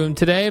control room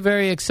today.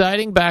 Very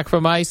exciting. Back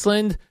from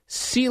Iceland.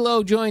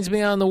 CeeLo joins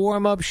me on the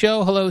warm-up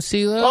show. Hello,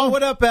 CeeLo. Oh,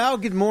 what up, Al?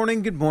 Good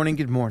morning, good morning,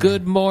 good morning.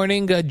 Good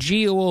morning.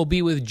 Gio will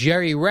be with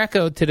Jerry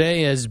Recco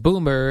today as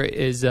Boomer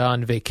is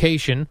on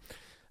vacation.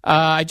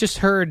 I just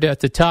heard at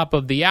the top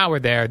of the hour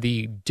there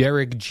the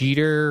Derek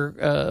Jeter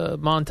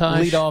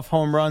montage. Leadoff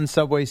home run,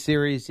 Subway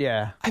Series,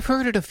 yeah. I've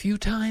heard it a few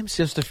times.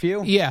 Just a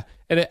few? Yeah.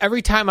 And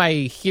every time I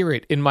hear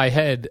it in my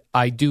head,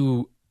 I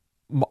do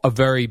a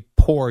very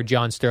poor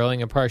John Sterling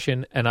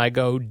impression, and I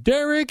go,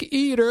 Derek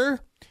Eater.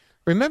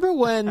 Remember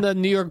when the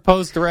New York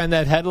Post ran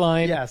that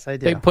headline? Yes, I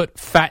do. They put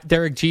Fat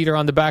Derek Jeter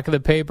on the back of the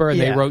paper, and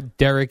they wrote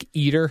Derek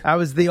Eater. That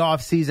was the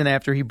off season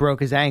after he broke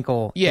his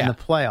ankle in the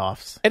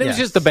playoffs. And it was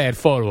just a bad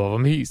photo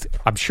of him.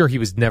 I'm sure he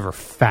was never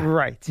fat.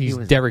 Right. He's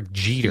Derek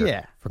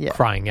Jeter for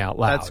crying out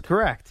loud. That's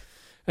correct.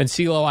 And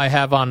CeeLo, I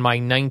have on my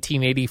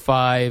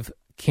 1985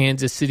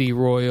 Kansas City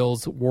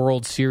Royals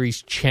World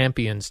Series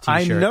champions T-shirt.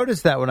 I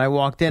noticed that when I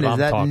walked in. Is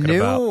that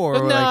new?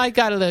 Or no, I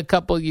got it a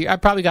couple of years. I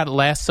probably got it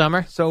last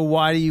summer. So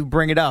why do you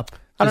bring it up?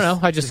 I don't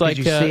know. I just like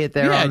you see it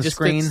there on the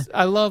screen.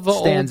 I love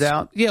stands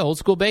out. Yeah, old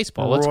school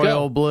baseball. Let's go.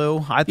 Royal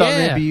blue. I thought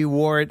maybe you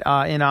wore it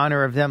in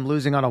honor of them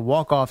losing on a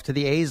walk-off to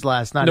the A's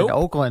last night in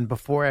Oakland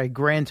before a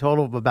grand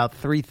total of about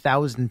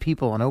 3,000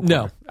 people in Oakland.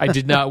 No, I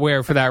did not wear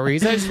it for that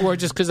reason. I just wore it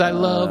just because I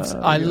love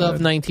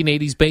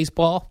 1980s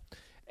baseball,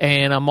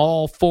 and I'm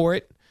all for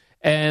it.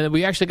 And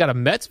we actually got a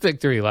Mets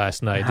victory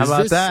last night. How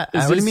about that?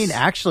 What do you mean,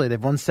 actually?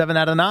 They've won 7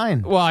 out of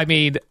 9. Well, I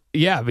mean,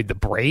 the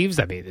Braves,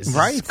 this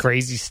is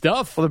crazy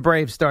stuff. Well, the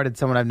Braves started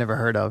someone I've never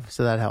heard of,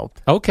 so that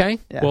helped. Okay.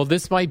 Yeah. Well,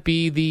 this might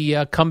be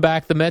the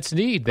comeback the Mets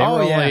need. They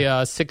were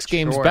only 6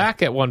 games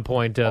back at one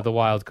point, the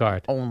wild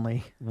card.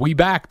 Only. We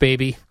back,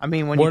 baby. I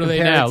mean, when what you are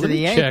compare they now? it to the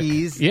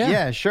Yankees,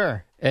 yeah,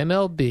 sure.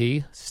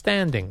 MLB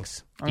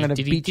standings. I'm going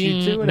to beat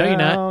you to it. No, you're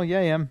not. Oh, yeah,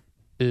 I am.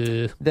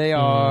 They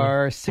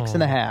are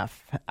 6.5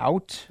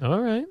 out. All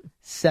right.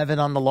 7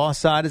 on the loss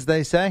side, as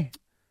they say.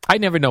 I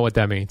never know what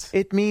that means.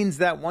 It means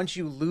that once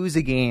you lose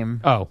a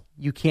game,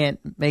 you can't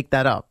make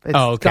that up.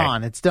 It's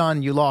gone. It's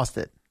done. You lost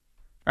it.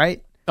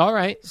 Right? All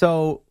right.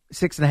 So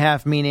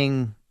 6.5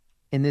 meaning,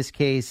 in this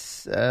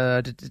case,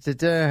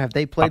 have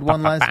they played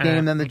one less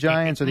game than the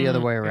Giants or the other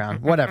way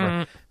around?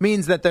 Whatever.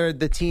 Means that they're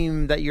the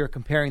team that you're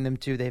comparing them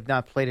to. They've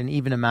not played an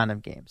even amount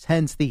of games.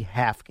 Hence the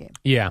half game.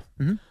 Yeah.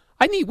 Mm-hmm.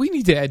 We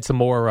need to add some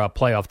more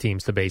playoff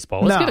teams to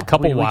baseball. Let's get a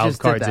couple wild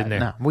cards in there.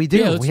 No, we do.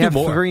 Yeah, we have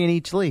 3 in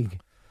each league.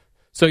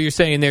 So you're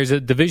saying there's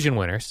a division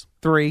winners,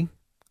 3,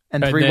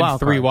 and 3 wild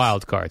cards. 3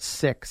 wild cards,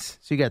 6.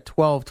 So you got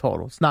 12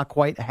 total. It's not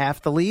quite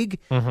half the league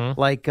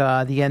like the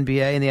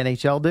NBA and the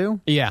NHL do.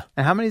 Yeah.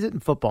 And how many is it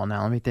in football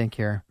now? Let me think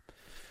here.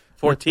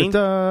 14.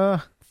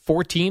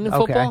 14 in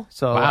football. Okay.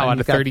 So out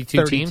of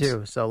 32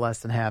 teams, so less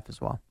than half as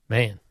well.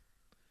 Man.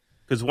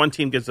 Because one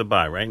team gets a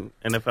bye, right?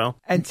 NFL?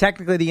 And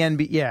technically the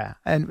NBA, yeah.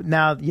 And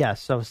now,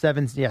 yes, so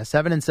 7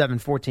 and 7,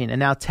 14. And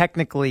now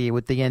technically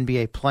with the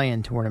NBA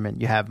play-in tournament,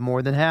 you have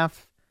more than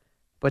half.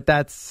 But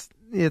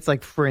it's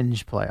like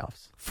fringe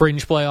playoffs.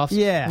 Fringe playoffs?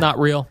 Yeah. Not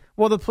real?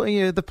 Well, the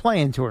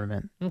play-in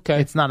tournament. Okay.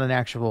 It's not an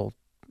actual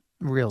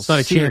real It's not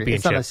a series.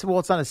 championship.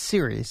 It's not a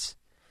series.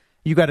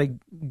 You got to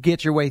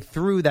get your way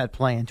through that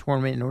play-in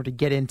tournament in order to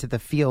get into the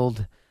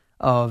field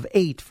of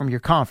 8 from your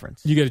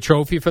conference. You get a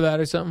trophy for that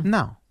or something?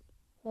 No.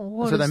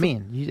 Well, That's what I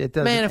mean.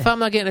 Man, if I'm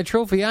not getting a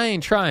trophy, I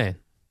ain't trying.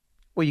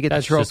 Well, you get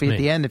the trophy at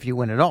the end if you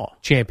win it all.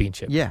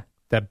 Championship. Yeah.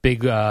 That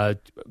big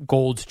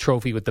gold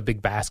trophy with the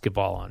big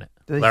basketball on it.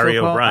 Larry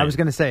O'Brien. I was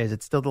going to say, is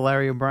it still the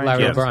Larry O'Brien?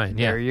 Larry O'Brien,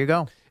 yeah. There you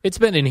go. It's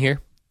been in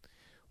here.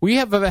 We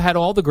have had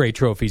all the great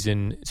trophies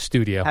in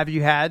studio. Have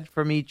you had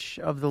from each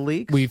of the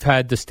leagues? We've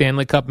had the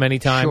Stanley Cup many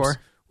times. Sure.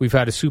 We've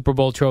had a Super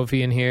Bowl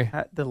trophy in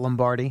here. The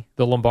Lombardi.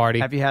 The Lombardi.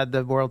 Have you had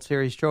the World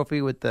Series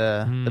trophy with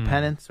the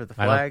pennants or the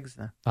flags?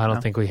 I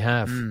don't think we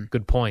have.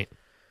 Good point.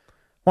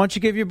 Why don't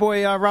you give your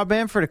boy Rob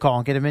Bamford a call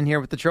and get him in here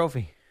with the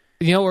trophy?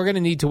 You know, we're going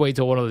to need to wait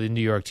till one of the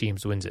New York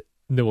teams wins it.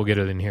 Then we'll get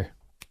it in here.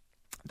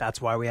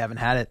 That's why we haven't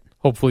had it.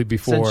 Hopefully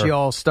before since you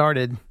all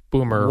started.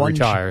 Boomer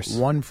retires.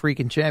 One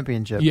freaking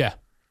championship. Yeah.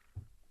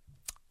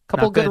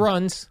 Couple good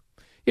runs.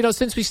 You know,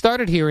 since we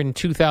started here in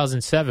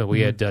 2007,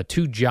 we had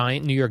two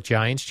New York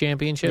Giants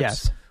championships.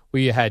 Yes.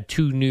 We had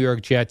two New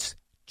York Jets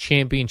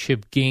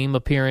championship game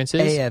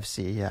appearances.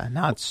 AFC, yeah,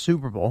 not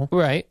Super Bowl.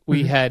 Right.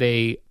 We had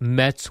a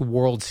Mets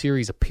World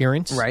Series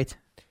appearance. Right.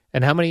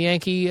 And how many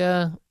Yankee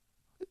did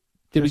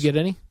we get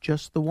any?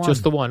 Just the one.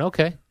 Just the one.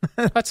 Okay.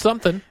 That's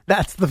something.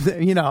 That's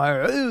the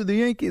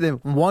Yankee, the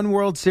one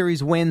World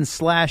Series win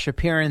 /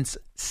 appearance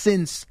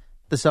since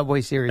the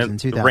Subway Series in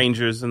 2000. The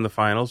Rangers in the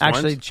finals.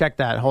 Actually, once? check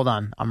that. Hold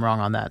on. I'm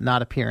wrong on that.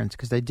 Not appearance,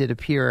 because they did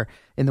appear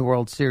in the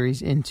World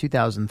Series in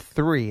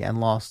 2003 and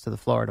lost to the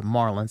Florida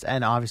Marlins,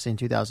 and obviously in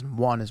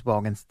 2001 as well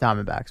against the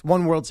Diamondbacks.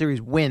 One World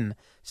Series win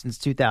since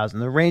 2000.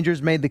 The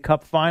Rangers made the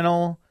Cup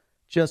final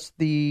just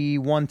the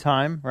one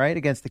time, right,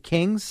 against the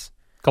Kings.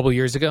 A couple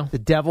years ago. The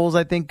Devils,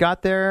 I think,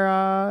 got there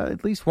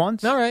at least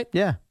once. All right.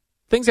 Yeah.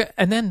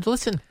 And then,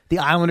 listen. The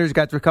Islanders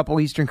got to a couple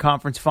Eastern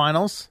Conference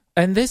finals.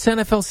 And this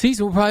NFL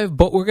season, we're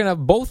going to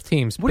have both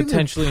teams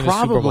potentially in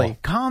the Super Bowl.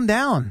 Calm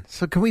down.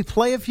 So can we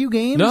play a few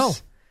games? No.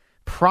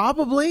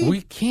 Probably.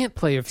 We can't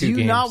play a few games.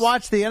 Do you not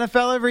watch the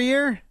NFL every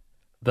year?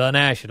 The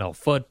National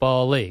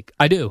Football League.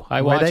 I do.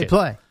 I watch it. Where they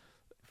play.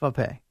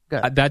 Football.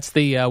 Good. That's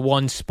the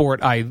one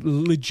sport I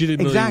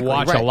legitimately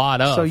watch a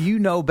lot of. So you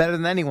know better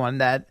than anyone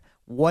that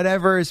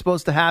whatever is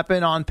supposed to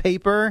happen on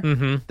paper,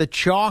 the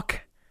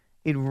chalk,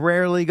 it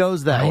rarely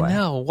goes that way. I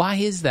know. Why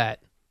is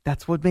that?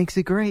 That's what makes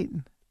it great.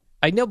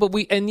 I know, but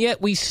yet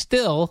we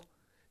still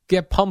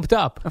get pumped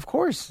up. Of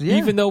course, yeah.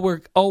 Even though we're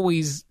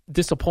always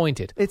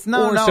disappointed. It's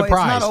not surprised.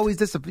 It's not always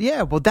disappointed.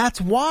 Yeah, well, that's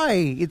why.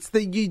 It's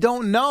you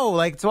don't know.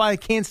 Like, it's why I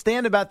can't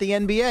stand about the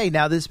NBA.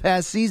 Now, this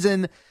past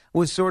season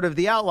was sort of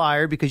the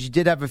outlier because you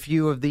did have a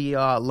few of the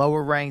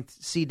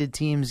lower-ranked seeded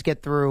teams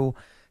get through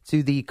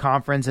to the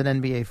conference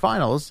and NBA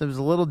finals. It was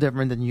a little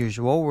different than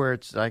usual, where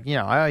it's like,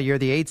 you're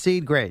the 8th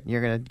seed, great.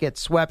 You're going to get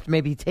swept,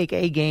 maybe take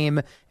a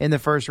game in the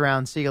first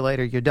round, see you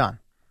later, you're done.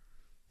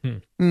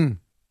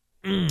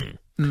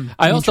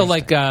 I also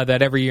like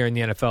that every year in the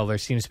NFL there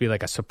seems to be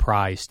like a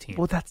surprise team.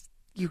 Well,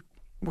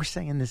 we're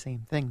saying the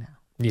same thing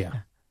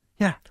now.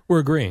 Yeah. We're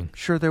agreeing.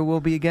 Sure, there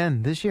will be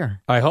again this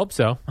year. I hope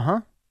so.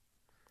 Uh-huh.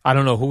 I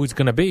don't know who it's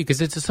going to be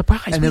because it's a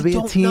surprise. And there'll be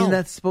a team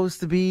that's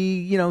supposed to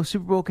be,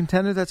 Super Bowl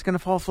contender that's going to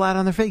fall flat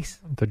on their face.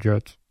 The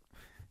Jets.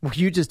 Well,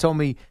 you just told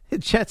me the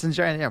Jets and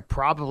Giants,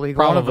 probably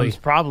going to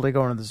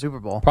the Super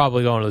Bowl.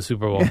 Probably going to the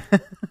Super Bowl.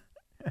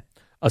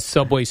 A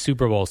Subway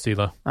Super Bowl,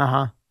 Stila.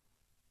 Uh-huh.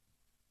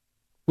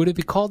 Would it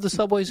be called the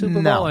Subway Super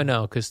Bowl? No. I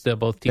know, because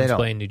both teams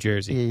play in New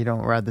Jersey. Yeah, you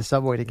don't ride the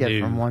subway to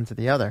get from one to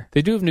the other.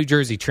 They do have New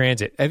Jersey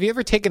Transit. Have you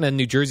ever taken a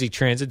New Jersey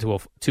Transit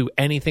to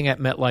anything at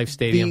MetLife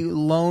Stadium? The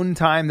lone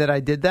time that I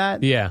did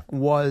that Yeah.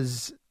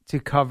 was to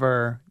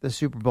cover the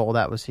Super Bowl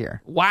that was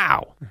here.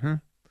 Wow. Mm-hmm.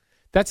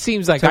 That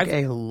seems like took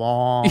a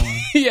long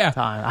time.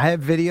 I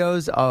have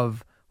videos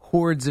of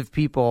hordes of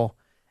people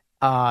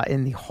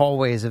in the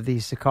hallways of the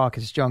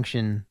Secaucus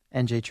Junction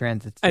NJ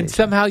Transit station. And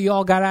somehow you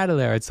all got out of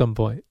there at some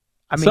point.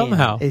 I mean,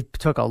 somehow. It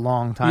took a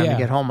long time to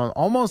get home,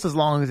 almost as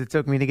long as it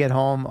took me to get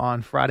home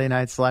on Friday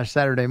night /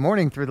 Saturday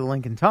morning through the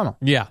Lincoln Tunnel.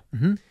 Yeah.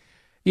 Mm-hmm.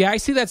 Yeah, I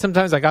see that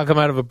sometimes. Like, I'll come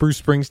out of a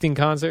Bruce Springsteen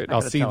concert.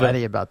 I'll see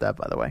Eddie about that,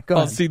 by the way.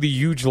 I'll see the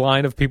huge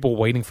line of people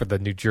waiting for the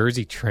New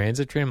Jersey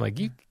Transit train. I'm like,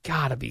 you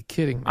gotta be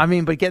kidding me. I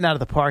mean, but getting out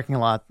of the parking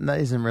lot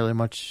isn't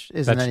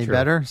any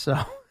better. So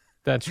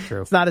that's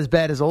true. It's not as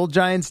bad as Old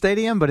Giant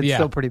Stadium, but it's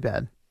still pretty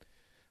bad.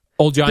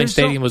 Old Giant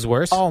Stadium was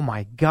worse? Oh,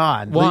 my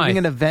God. Why? Leaving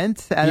an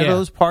event out of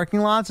those parking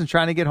lots and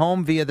trying to get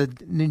home via the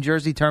New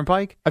Jersey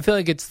Turnpike? I feel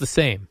like it's the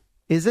same.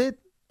 Is it?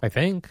 I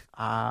think.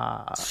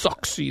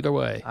 Sucks either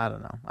way. I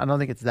don't know. I don't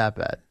think it's that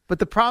bad. But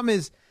the problem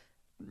is,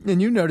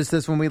 and you noticed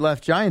this when we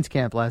left Giants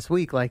camp last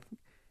week,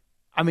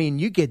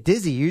 you get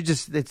dizzy.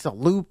 It's a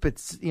loop.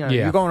 It's,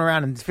 you're going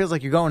around and it feels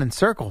like you're going in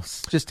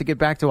circles just to get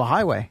back to a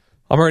highway.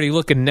 I'm already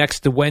looking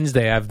next to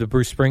Wednesday. I have the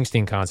Bruce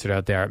Springsteen concert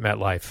out there at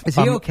MetLife. Is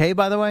he okay,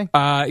 by the way?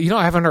 I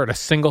haven't heard a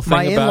single thing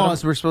about him. My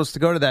in-laws were supposed to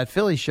go to that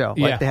Philly show.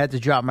 They had to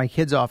drop my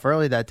kids off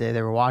early that day.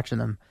 They were watching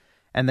them.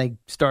 And they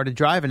started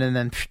driving and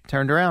then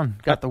turned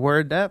around. Got the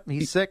word,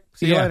 he's sick.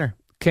 See you later.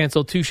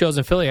 Canceled 2 shows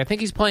in Philly. I think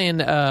he's playing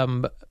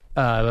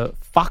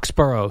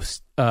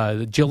Foxborough,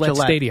 Gillette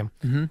Stadium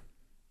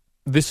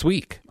this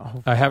week.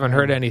 I haven't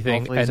heard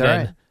anything. And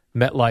then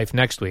MetLife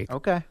next week.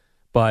 Okay.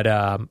 But,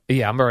 I'm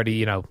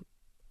already,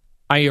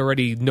 I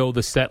already know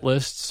the set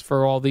lists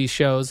for all these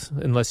shows,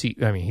 unless he's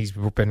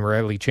been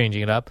rarely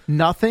changing it up.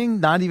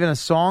 Nothing? Not even a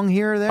song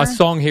here or there? A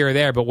song here or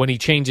there, but when he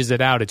changes it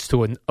out, it's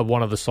to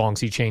one of the songs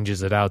he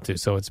changes it out to.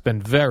 So it's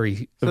been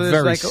very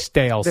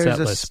stale set list. There's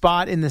a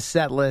spot in the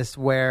set list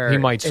where he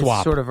might swap.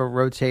 It's sort of a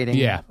rotating,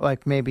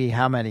 like maybe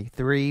how many?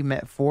 3,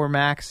 4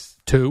 max?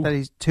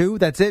 2. 2?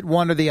 That's it?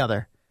 One or the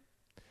other?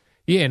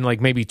 Yeah, and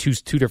like maybe two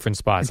different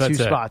spots. That's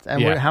two spots.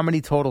 And how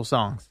many total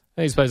songs?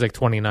 He plays like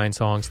 29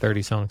 songs,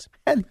 30 songs.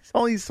 And he's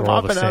only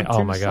swapping out 2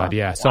 Oh, my God, songs.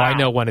 yeah. So I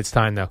know when it's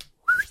time to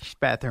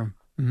bathroom.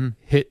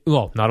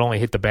 Not only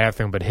hit the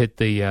bathroom, but hit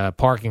the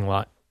parking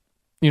lot.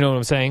 You know what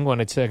I'm saying?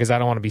 When it's because I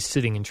don't want to be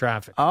sitting in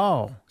traffic.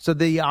 Oh, so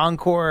the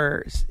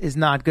encore is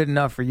not good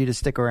enough for you to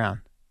stick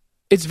around?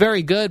 It's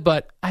very good,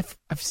 but I've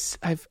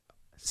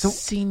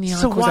seen the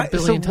encores a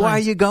billion times. So why are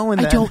you going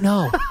then? I don't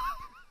know.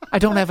 I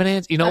don't have an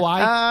answer. You know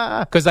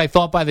why? Because I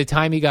thought by the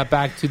time he got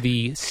back to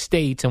the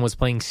States and was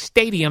playing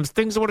stadiums,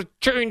 things would have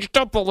changed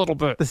up a little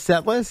bit. The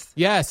set list?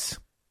 Yes.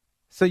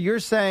 So you're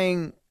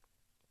saying,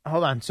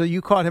 hold on. So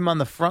you caught him on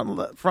the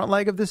front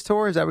leg of this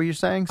tour? Is that what you're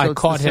saying? So I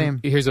caught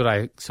him. Here's what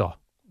I saw.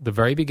 The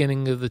very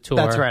beginning of the tour.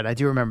 That's right. I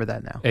do remember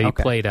that now. He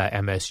played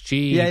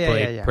MSG. He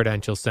played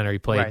Prudential Center. He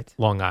played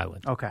Long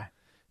Island. Okay.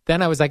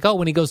 Then I was like,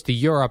 when he goes to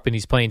Europe and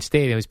he's playing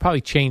stadium, he's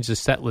probably changed the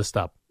set list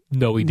up.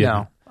 No, he didn't.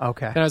 No.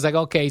 Okay. And I was like,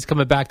 okay, he's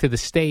coming back to the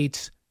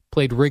States,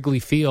 played Wrigley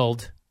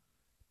Field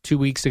 2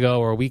 weeks ago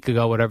or a week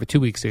ago, whatever, 2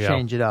 weeks ago.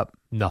 Change it up.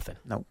 Nothing.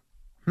 Nope.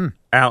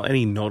 Al,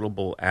 any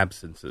notable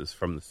absences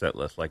from the set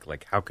list?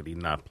 Like how could he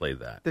not play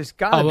that? There's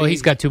got to be.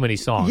 He's got too many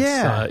songs.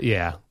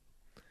 Yeah.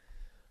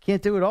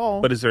 Can't do it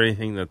all. But is there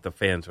anything that the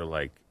fans are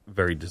like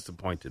very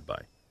disappointed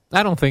by?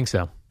 I don't think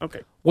so.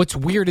 Okay. What's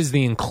weird is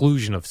the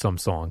inclusion of some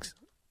songs.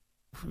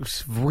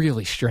 It's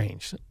really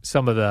strange.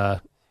 Some of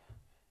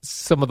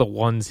the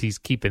ones he's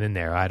keeping in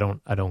there, I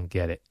don't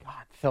get it.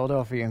 God,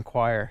 Philadelphia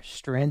Inquirer,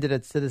 stranded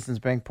at Citizens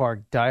Bank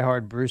Park,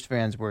 diehard Bruce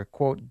fans were,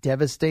 quote,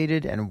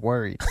 devastated and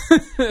worried.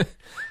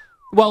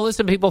 Well,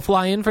 listen, people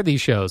fly in for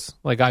these shows.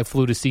 Like I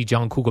flew to see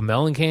John Cougar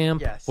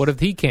Mellencamp. Yes. What if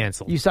he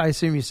canceled? I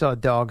assume you saw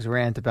Dog's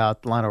rant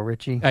about Lionel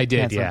Richie. I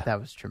did, canceling. yeah. That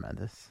was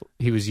tremendous.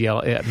 He was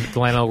yelling.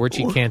 Lionel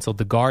Richie canceled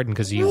the Garden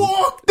because he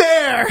walked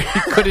there. He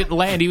couldn't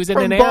land. He was in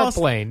an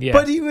airplane. Yeah.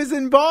 But he was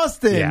in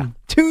Boston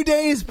 2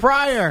 days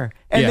prior.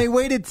 And they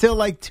waited till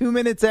like 2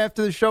 minutes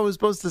after the show was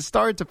supposed to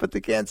start to put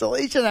the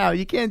cancellation out.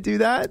 You can't do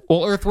that.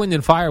 Well, Earth, Wind,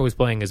 and Fire was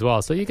playing as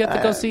well. So you get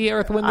to go see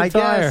Earth, Wind, and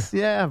Fire. I guess,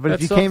 yeah. But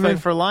if you came in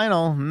for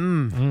Lionel,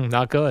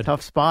 not good.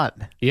 Tough spot.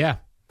 Yeah.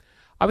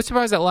 I was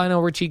surprised that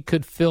Lionel Richie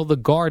could fill the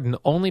Garden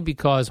only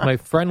because my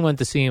friend went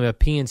to see him at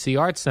PNC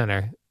Arts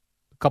Center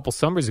a couple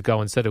summers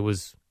ago and said it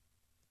was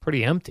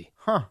pretty empty.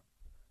 Huh.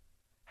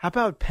 How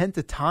about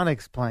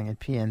Pentatonics playing at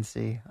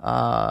PNC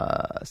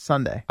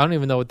Sunday? I don't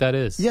even know what that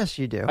is. Yes,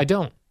 you do. I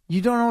don't. You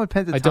don't know what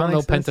Pentatonics is? I don't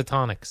know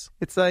Pentatonics.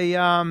 It's a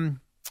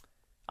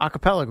a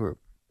cappella group.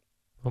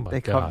 Oh, my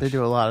gosh. They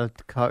do a lot of...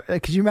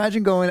 Could you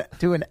imagine going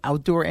to an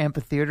outdoor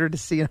amphitheater to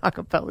see an a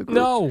cappella group?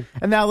 No.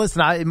 And now,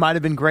 listen, it might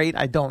have been great.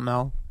 I don't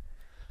know.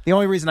 The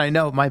only reason I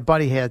know, my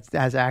buddy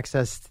has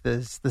access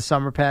to the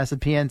summer pass at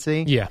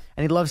PNC. Yeah.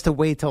 And he loves to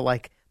wait till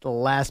like the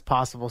last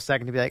possible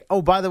second to be like,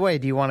 oh, by the way,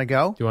 do you want to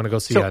go? Do you want to go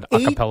see an a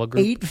cappella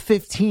group?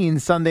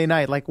 8:15 Sunday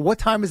night. Like, what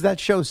time is that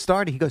show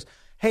starting? He goes,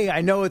 hey,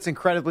 I know it's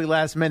incredibly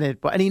last minute,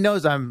 and he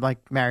knows I'm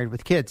like married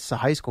with kids. It's a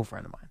high school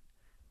friend of mine.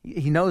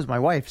 He knows my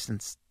wife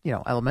since,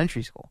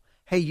 elementary school.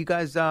 Hey, you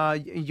guys,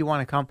 you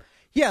want to come?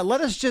 Yeah,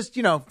 let us just,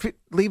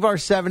 leave our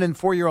 7 and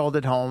 4-year-old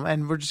at home,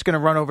 and we're just going to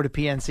run over to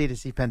PNC to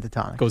see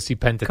Pentatonics. Go see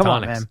Pentatonics. Come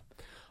on, man.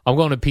 I'm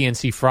going to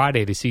PNC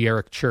Friday to see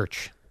Eric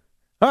Church.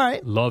 All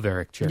right. Love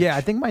Eric Church. Yeah,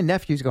 I think my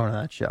nephew's going to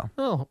that show.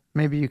 Oh.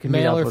 Maybe you can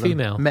male meet up or with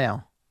female? Him.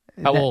 Male.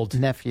 How old?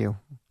 Nephew.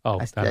 Oh,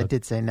 I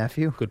did say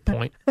nephew. Good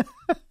point.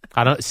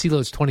 I don't see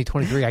those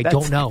 2023. I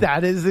don't know. I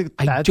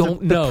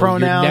don't know. The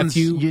pronouns.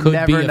 Your nephew You could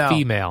never be a know.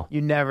 female.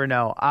 You never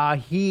know.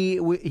 He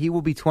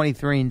will be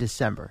 23 in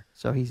December,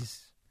 so he's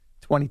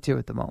 22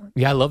 at the moment.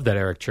 Yeah, I love that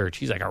Eric Church.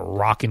 He's like a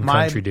rockin'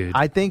 country dude.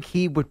 I think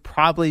he would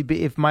probably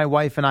be, if my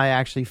wife and I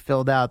actually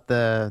filled out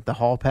the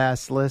hall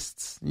pass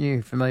lists.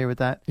 You familiar with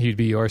that? He'd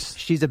be yours.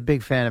 She's a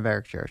big fan of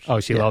Eric Church.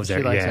 Oh, she loves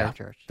Eric. She likes Eric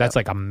Church. That's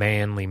like a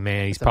manly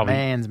man. He's It's probably a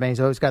man's man. He's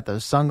always got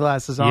those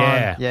sunglasses on.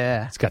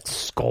 Yeah. He's got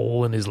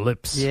skull in his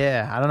lips.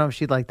 Yeah. I don't know if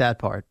she'd like that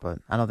part, but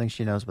I don't think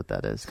she knows what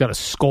that is. He's got a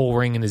skull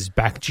ring in his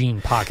back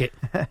jean pocket.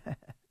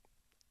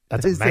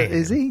 That's a man.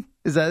 Is he?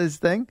 Is that his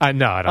thing? I don't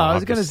know. I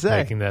was going to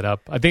say. Making that up.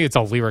 I think it's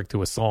a lyric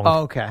to a song.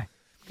 Oh, okay.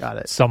 Got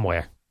it.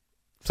 Somewhere.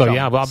 So,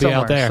 I'll be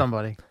out there.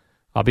 Somebody.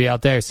 I'll be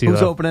out there.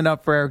 Who's opening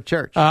up for Eric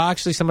Church?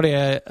 Actually, somebody,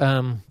 a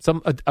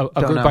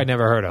group I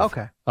never heard of.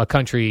 Okay. A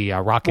country,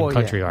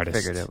 country artist. I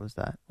figured it was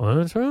that. Well,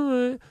 that's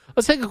right.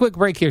 Let's take a quick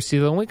break here,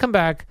 CeeLo. When we come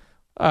back,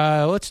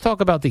 let's talk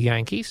about the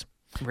Yankees.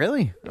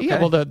 Really? Okay. Yeah,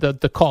 well,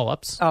 the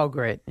call-ups. Oh,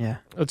 great. Yeah.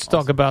 Let's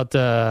talk about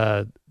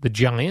the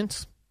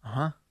Giants.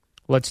 Uh-huh.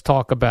 Let's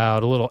talk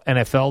about a little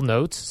NFL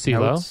notes,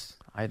 CeeLo.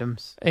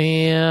 Items.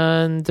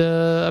 And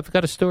I've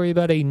got a story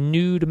about a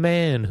nude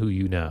man who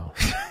you know.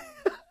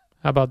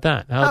 How about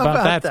that? How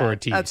about that for a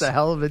tease? That's a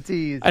hell of a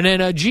tease. And then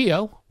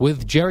Gio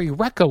with Jerry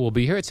Recco will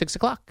be here at 6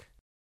 o'clock.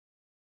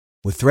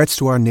 With threats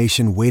to our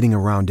nation waiting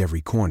around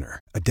every corner,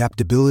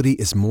 adaptability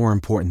is more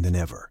important than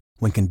ever.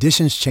 When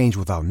conditions change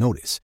without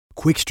notice,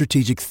 quick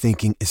strategic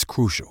thinking is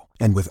crucial.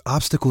 And with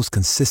obstacles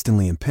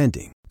consistently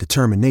impending,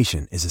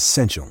 determination is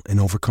essential in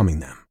overcoming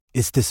them.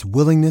 It's this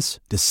willingness,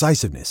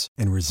 decisiveness,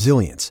 and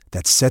resilience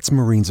that sets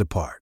Marines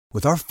apart.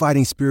 With our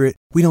fighting spirit,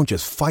 we don't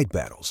just fight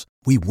battles,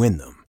 we win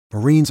them.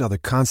 Marines are the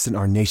constant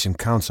our nation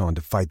counts on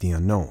to fight the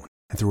unknown.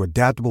 And through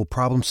adaptable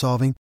problem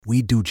solving,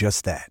 we do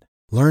just that.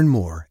 Learn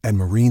more at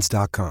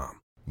Marines.com.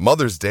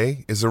 Mother's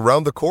Day is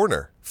around the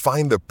corner.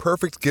 Find the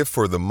perfect gift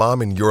for the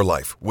mom in your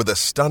life with a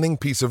stunning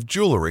piece of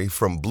jewelry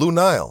from Blue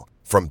Nile.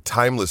 From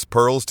timeless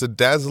pearls to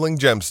dazzling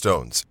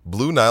gemstones,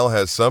 Blue Nile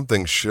has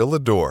something she'll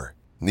adore.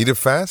 Need it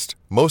fast?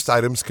 Most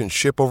items can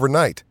ship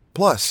overnight.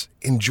 Plus,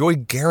 enjoy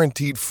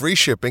guaranteed free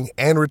shipping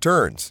and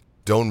returns.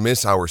 Don't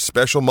miss our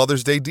special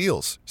Mother's Day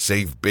deals.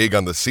 Save big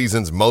on the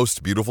season's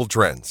most beautiful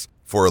trends.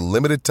 For a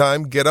limited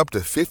time, get up to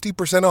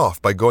 50%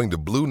 off by going to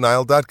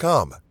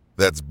BlueNile.com.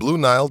 That's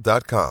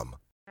BlueNile.com.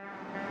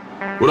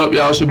 What up,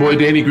 y'all? It's your boy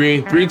Danny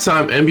Green,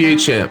 3-time NBA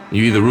champ.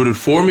 You either rooted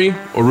for me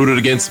or rooted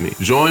against me.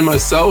 Join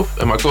myself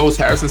and my co-host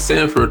Harrison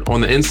Sanford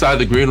on the Inside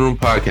the Green Room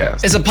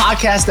podcast. It's a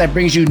podcast that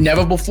brings you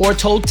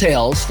never-before-told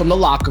tales from the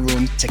locker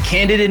room to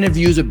candid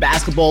interviews with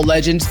basketball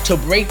legends to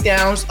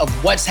breakdowns of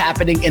what's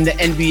happening in the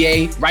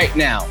NBA right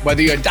now.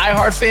 Whether you're a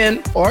diehard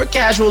fan or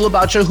casual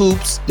about your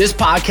hoops, this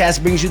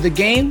podcast brings you the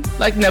game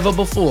like never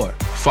before.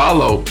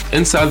 Follow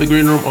Inside the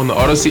Green Room on the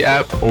Odyssey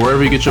app or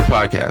wherever you get your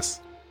podcasts.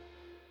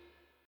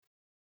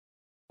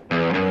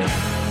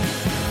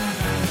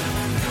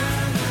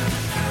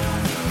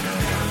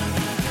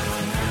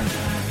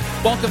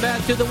 Welcome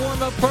back to the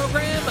warm-up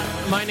program.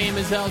 My name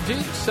is Al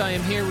Dukes. I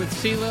am here with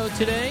CeeLo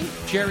today.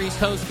 Jerry's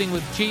hosting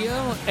with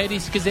Gio. Eddie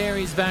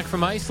Schizzeri's back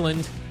from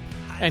Iceland.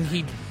 And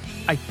he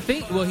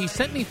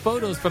sent me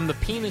photos from the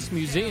Penis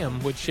Museum,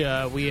 which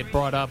we had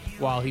brought up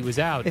while he was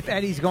out. If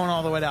Eddie's going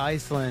all the way to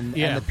Iceland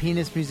Yeah. and the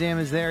Penis Museum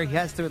is there, he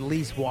has to at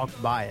least walk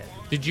by it.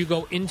 Did you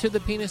go into the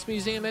Penis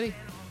Museum, Eddie?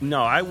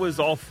 No, I was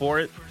all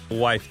for it.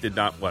 Wife did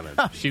not want it.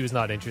 She was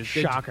not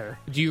interested. Shocker.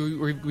 Do you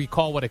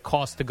recall what it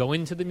cost to go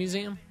into the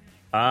museum?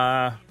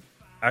 I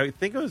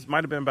think it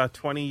might have been about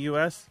 20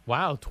 US.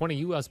 Wow, 20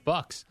 US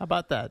bucks. How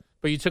about that?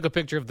 But you took a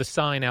picture of the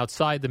sign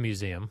outside the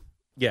museum.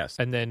 Yes.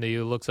 And then it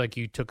looks like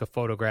you took a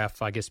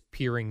photograph, I guess,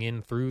 peering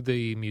in through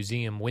the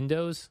museum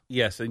windows.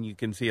 Yes, and you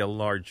can see a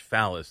large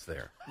phallus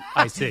there.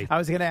 I see. I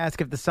was going to ask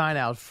if the sign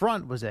out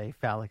front was a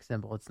phallic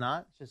symbol. It's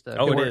not? It's just a,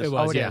 It was.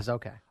 Oh, it Yeah. is.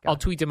 Okay. I'll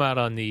tweet them out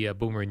on the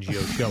Boomer and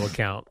Gio show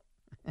account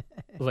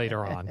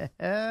later on.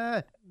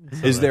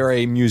 Is there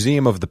a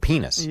museum of the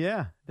penis?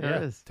 Yeah,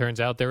 there is. Turns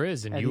out there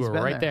is, and you Eddie's were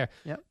been right there.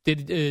 Yep.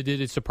 Did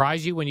it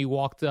surprise you when you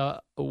walked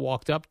up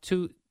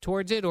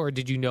towards it, or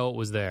did you know it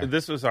was there?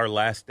 This was our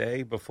last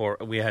day before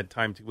we had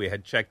time to. We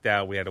had checked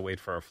out. We had to wait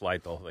for our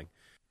flight, the whole thing.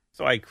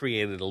 So I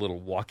created a little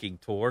walking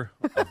tour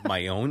of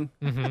my own,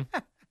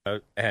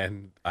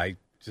 and I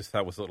just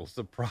that was a little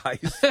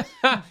surprise.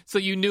 So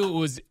you knew it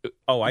was.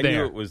 Oh, I there.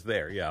 knew it was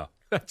there. Yeah,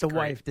 the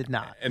wife did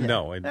not. And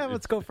no, and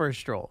let's go for a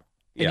stroll.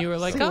 And you were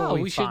like, See what "Oh,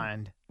 we we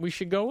find.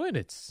 should go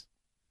in.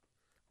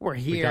 We're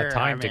here. We got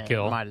time I to mean,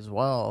 kill." Might as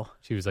well.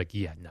 She was like,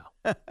 "Yeah,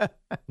 no,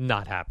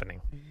 not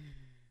happening."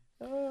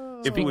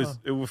 if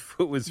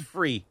it was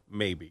free,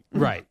 maybe.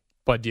 Right,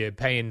 but you're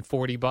paying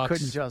 $40.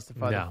 Couldn't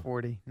justify No. the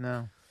 40.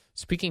 No.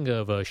 Speaking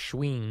of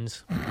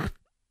Schweens,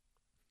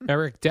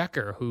 Eric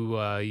Decker, who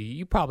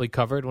you probably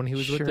covered when he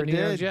was with Sure the New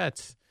York did.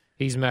 Jets.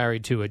 He's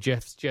married to a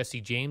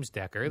Jesse James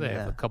Decker. They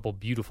have a couple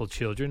beautiful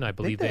children. I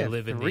believe they they have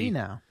live in 3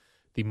 now.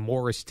 the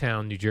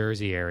Morristown, New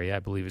Jersey area, I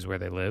believe is where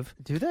they live.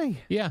 Do they?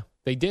 Yeah,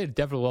 they did.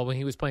 Definitely. Well, when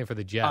he was playing for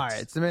the Jets. All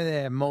right, so maybe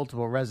they have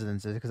multiple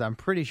residences because I'm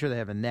pretty sure they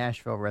have a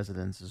Nashville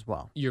residence as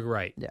well. You're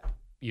right. Yeah.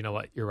 You know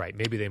what? You're right.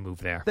 Maybe they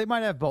moved there. They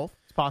might have both.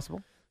 It's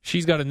possible.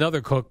 She's got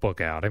another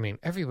cookbook out. I mean,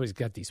 everybody's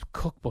got these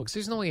cookbooks.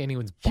 There's no way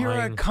anyone's You're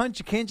buying. a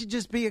country. Can't you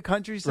just be a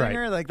country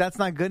singer? Right. Like, that's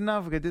not good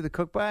enough. We could do the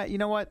cookbook. You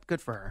know what?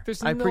 Good for her.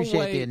 There's I no appreciate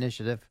way the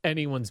initiative.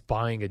 Anyone's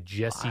buying a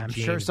Jesse I'm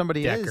James sure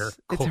somebody Decker is.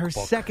 It's her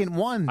cookbook. second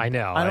one. I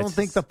know. I don't It's-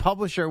 think the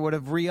publisher would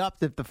have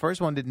re-upped if the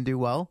first one didn't do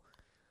well.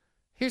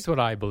 Here's what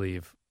I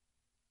believe.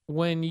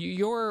 When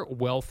you're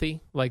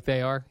wealthy like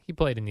they are, he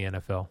played in the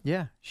NFL.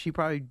 Yeah, she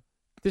probably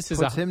This is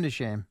puts him to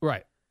shame.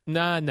 Right.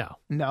 No.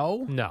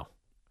 No?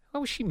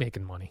 How is she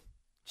making money?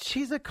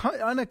 She's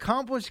an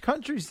accomplished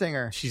country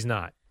singer. She's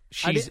not.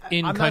 I She's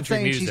in I'm country not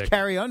saying music. she's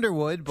Carrie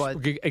Underwood,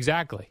 but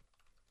Exactly.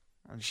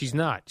 She's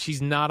not.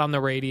 She's not on the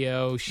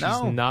radio. She's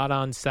No. not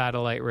on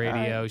satellite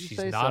radio. you She's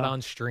say not so.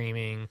 on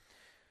streaming.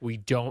 We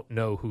don't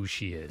know who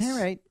she is. all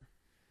right.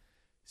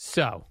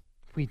 So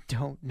We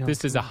don't know.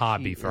 this is who a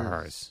hobby she for is.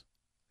 hers.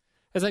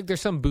 It's like there's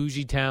some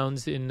bougie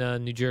towns in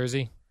New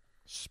Jersey,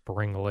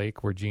 Spring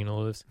Lake, where Gina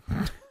lives.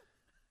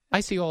 I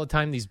see all the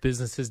time these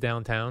businesses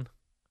downtown.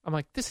 I'm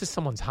like, this is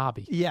someone's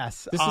hobby.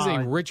 Yes. This is a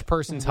rich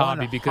person's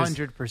hobby because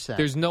 100%.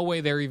 there's no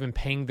way they're even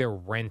paying their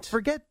rent.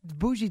 Forget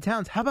bougie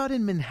towns. How about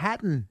in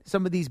Manhattan?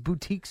 Some of these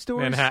boutique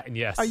stores. Manhattan,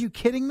 yes. Are you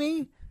kidding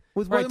me?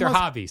 With Right, what they're it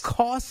must hobbies.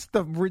 Cost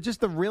just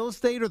the real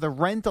estate or the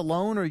rent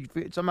alone, or you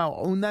somehow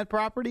own that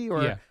property,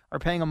 or are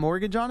paying a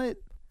mortgage on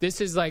it.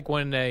 This is like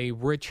when a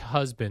rich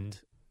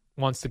husband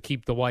wants to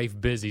keep the wife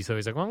busy, so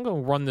he's like, well, I'm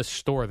going to run this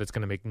store that's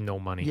going to make no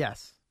money.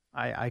 Yes,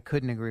 I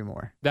couldn't agree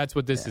more. That's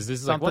what this is.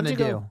 This is something like, why don't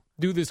to you go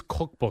do this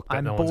cookbook that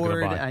I'm no one's going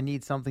bored. to buy? I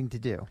need something to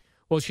do.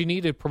 Well, she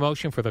needed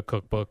promotion for the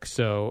cookbook,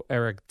 so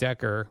Eric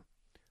Decker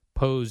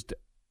posed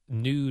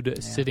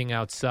nude sitting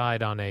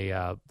outside on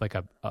a like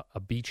a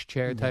beach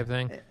chair type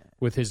thing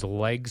with his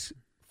legs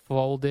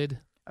folded.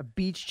 A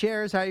beach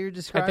chair is how you're I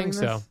describing think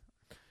this? so.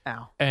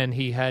 Ow. And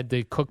he had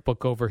the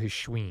cookbook over his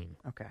schween.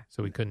 Okay.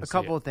 So he couldn't A see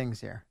couple it. of things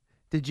here.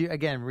 Did you,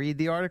 again, read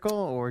the article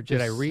or just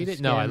Did I read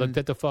it? No, I skim? looked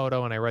at the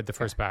photo and I read the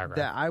first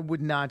paragraph. I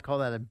would not call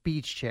that a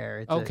beach chair.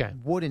 It's Okay. a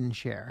wooden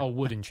chair. A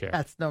wooden chair.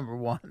 That's number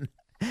one.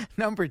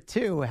 Number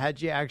two,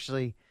 had you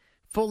actually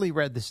fully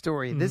read the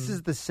story, this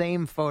is the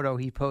same photo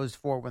he posed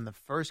for when the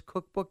first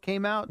cookbook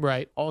came out.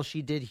 Right. All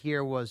she did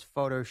here was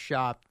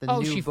Photoshop the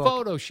Oh, new she book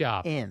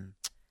Photoshopped. in.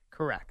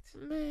 Correct.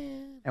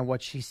 Man. And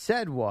what she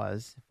said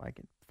was, if I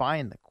can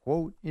find the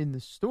quote in the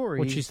story,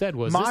 What she said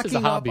was, "This is a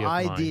mocking hobby up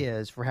of mine."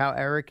 ideas for how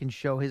Eric can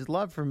show his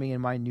love for me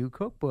in my new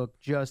cookbook,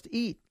 Just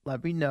Eat.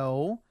 Let me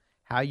know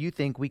how you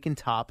think we can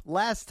top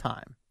last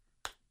time.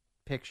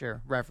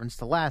 Picture reference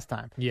to last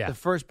time. Yeah. The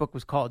first book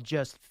was called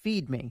Just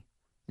Feed Me.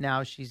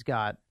 Now she's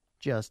got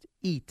Just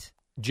Eat.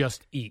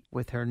 Just Eat.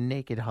 With her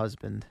naked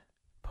husband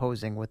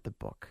posing with the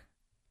book.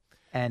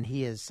 And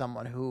he is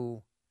someone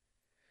who,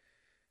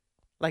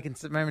 like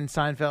remember in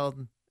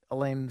Seinfeld,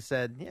 Elaine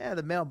said, yeah,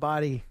 the male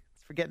body,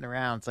 it's for getting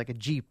around. It's like a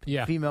Jeep.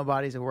 Yeah. Female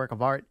body's a work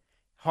of art.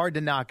 Hard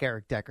to knock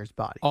Eric Decker's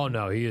body. Oh,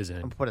 no, he is in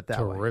I'll put it that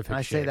way. terrific And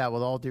I say shape. that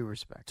with all due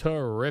respect.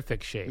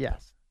 Terrific shape.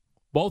 Yes.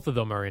 Both of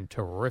them are in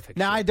terrific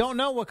Now, shape. I don't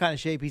know what kind of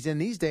shape he's in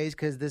these days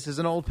because this is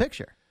an old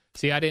picture.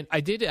 See, I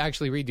did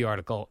actually read the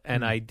article,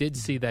 and I did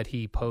see that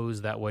he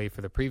posed that way for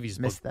the previous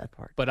Missed book. that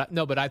part. But I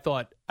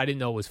didn't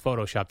know it was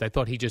photoshopped. I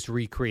thought he just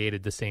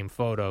recreated the same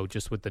photo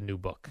just with the new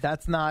book.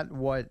 That's not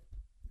what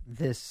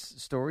this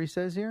story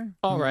says here.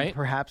 All right.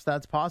 Perhaps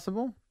that's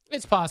possible.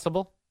 It's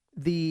possible.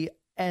 The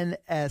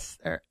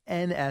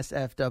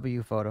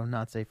NSFW photo,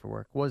 not safe for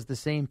work, was the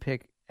same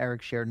pic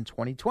Eric shared in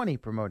 2020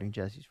 promoting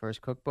Jesse's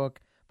first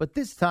cookbook. But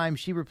this time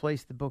she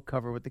replaced the book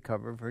cover with the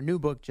cover of her new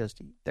book,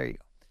 Just Eat. There you go.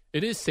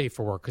 It is safe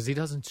for work because he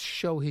doesn't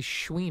show his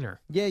schweener.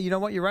 Yeah, you know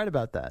what? You're right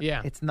about that.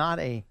 Yeah. It's not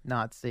a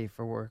not safe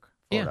for work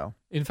photo.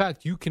 Yeah. In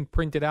fact, you can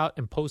print it out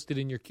and post it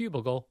in your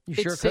cubicle. You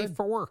it's sure safe could.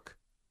 for work.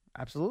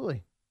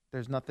 Absolutely.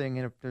 There's nothing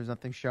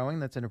showing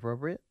that's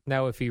inappropriate.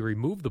 Now, if he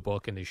removed the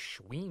book and his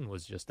schween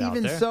was just out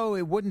Even there. so,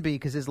 it wouldn't be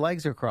because his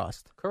legs are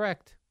crossed.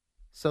 Correct.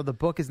 So the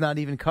book is not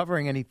even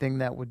covering anything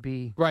that would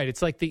be... Right.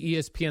 It's like the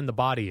ESPN The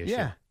Body issue.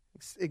 Yeah,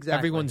 exactly.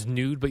 Everyone's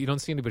nude, but you don't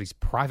see anybody's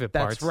private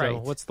That's parts. right. So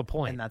what's the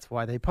point? And that's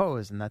why they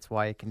pose, and that's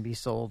why it can be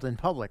sold in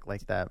public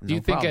like that. Do you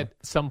No think problem.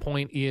 at some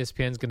point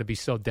ESPN's going to be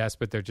so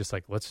desperate they're just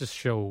like, let's just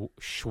show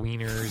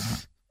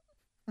schweeners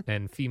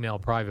and female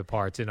private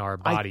parts in our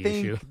body I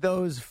think issue?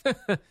 those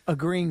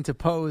agreeing to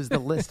pose, the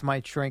list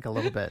might shrink a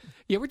little bit.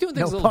 Yeah, we're doing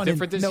things a little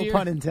different this no year.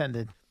 pun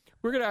intended.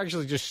 We're going to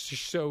actually just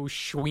show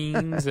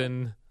schweens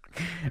and...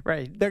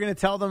 Right. They're going to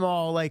tell them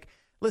all, like,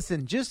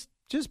 listen, just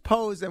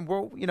pose and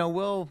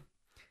we'll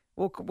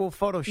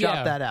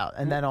Photoshop that out.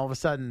 And then all of a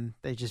sudden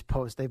they just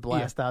post, they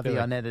blast out the they're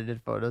like,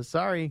 unedited photos.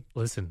 Sorry.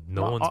 Listen,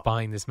 no one's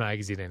buying this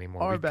magazine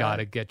anymore. our We've bad. got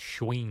to get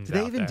schweens Do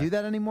they out even there. do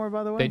that anymore,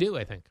 by the way? They do,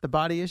 I think. The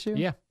body issue?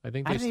 Yeah, I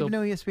think I they didn't still... even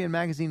know ESPN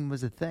Magazine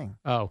was a thing.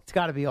 Oh. It's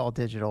got to be all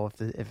digital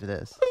if it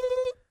is.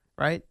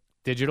 Right?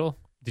 Digital?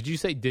 Did you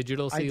say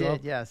digital, I CeeLo?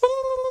 did, yes.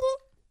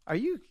 Are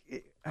you...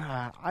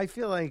 I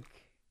feel like...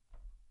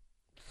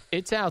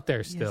 It's out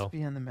there still.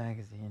 ESPN the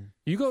magazine.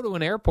 You go to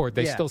an airport,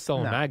 they Yeah, still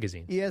sell no.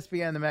 magazines.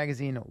 ESPN the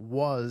magazine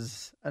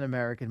was an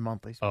American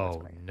monthly sports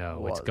Oh, magazine. no,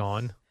 Was. it's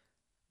gone.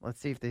 Let's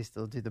see if they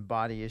still do the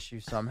body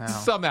issue somehow.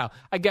 Somehow.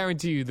 I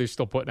guarantee you they're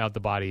still putting out the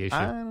body issue.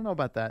 I don't know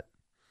about that.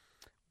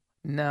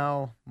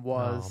 No,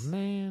 was. Oh,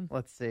 man.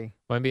 Let's see.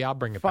 Maybe I'll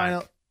bring it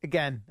Final, back.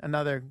 again,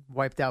 another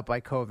wiped out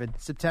by COVID.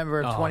 September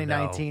of Oh,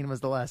 2019 was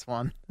the last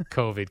one.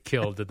 COVID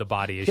killed the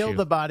body issue. Killed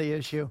the body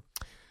issue.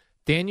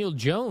 Daniel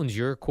Jones,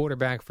 your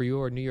quarterback for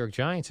your New York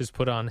Giants, has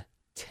put on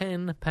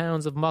 10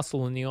 pounds of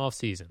muscle in the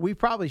offseason. We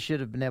probably should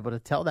have been able to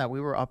tell that.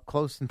 We were up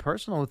close and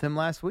personal with him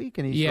last week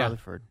in East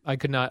Rutherford. I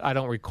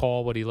don't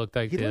recall what he looked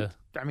like.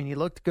 He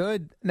looked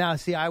good. Now,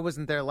 see, I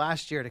wasn't there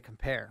last year to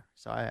compare.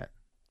 So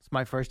it's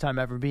my first time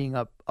ever being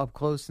up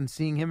close and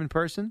seeing him in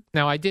person.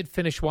 Now, I did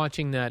finish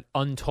watching that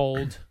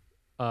Untold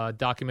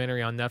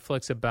documentary on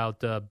Netflix about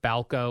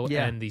Balco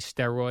and the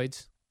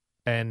steroids.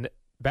 And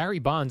Barry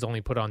Bonds only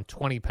put on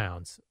 20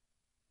 pounds.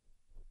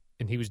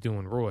 And he was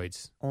doing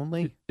roids.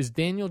 Only? Is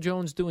Daniel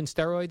Jones doing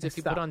steroids if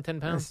he put on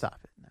 10 pounds? Stop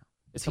it now.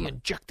 Is he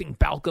injecting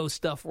Balco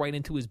stuff right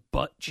into his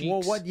butt cheeks?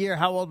 Well, what year?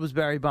 How old was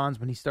Barry Bonds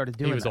when he started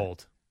doing that? He was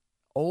old.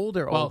 Old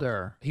or Well,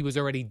 older? He was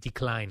already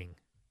declining.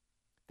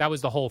 That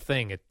was the whole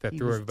thing that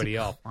threw everybody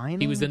off.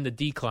 He was in the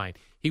decline.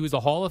 He was a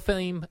Hall of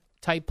Fame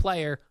type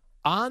player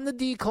on the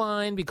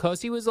decline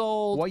because he was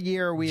old. What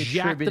year are we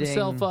jacked attributing?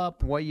 himself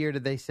up. What year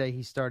did they say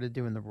he started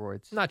doing the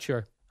roids? Not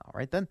sure. All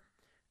right, then.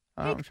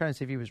 I'm trying to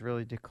see if he was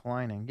really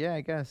declining. Yeah,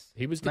 I guess.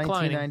 He was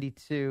declining.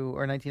 1992,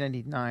 or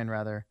 1999,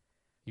 rather.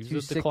 He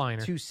was a decliner.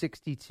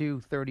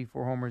 262,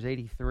 34 homers,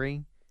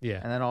 83. Yeah.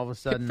 And then all of a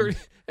sudden...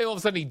 all of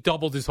a sudden he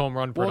doubled his home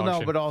run production. Well,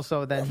 no, but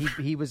also then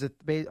he was a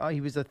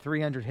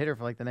 300 hitter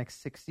for like the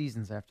next 6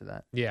 seasons after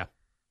that. Yeah.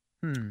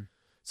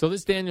 So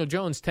this Daniel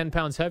Jones, 10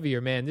 pounds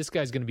heavier, man, this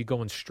guy's going to be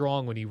going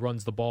strong when he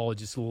runs the ball. It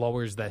just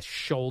lowers that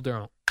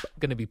shoulder.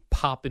 Going to be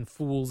popping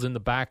fools in the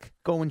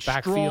backfield.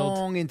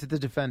 Strong into the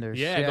defenders.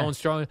 Yeah, going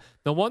strong.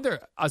 No wonder.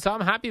 So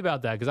I'm happy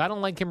about that because I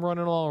don't like him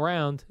running all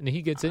around and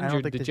he gets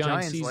injured. The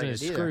Giants season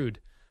is screwed.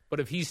 But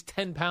if he's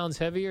 10 pounds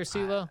heavier,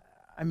 CeeLo,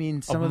 I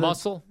mean, some of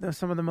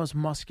the most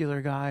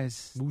muscular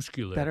guys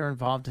that are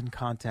involved in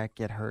contact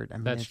get hurt. I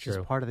mean, That's it's true.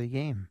 just part of the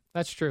game.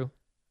 That's true.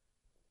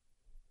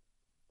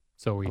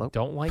 So we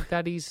don't like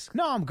that he's...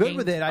 No, I'm good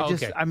with it. I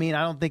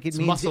don't think it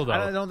means... muscle, though.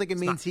 I don't think it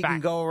means he can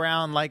go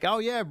around like, oh,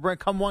 yeah,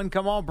 come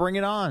on, bring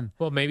it on.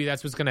 Well, maybe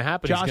that's what's going to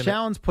happen. Josh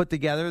Allen's put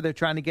together. They're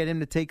trying to get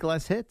him to take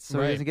less hits so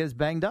Right. he doesn't get as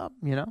banged up,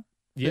 you know?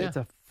 Yeah. It's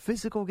a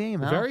physical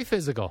game. Very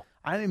physical.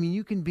 I mean,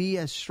 you can be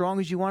as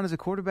strong as you want as a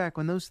quarterback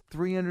when those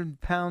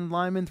 300-pound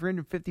linemen,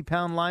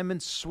 350-pound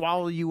linemen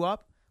swallow you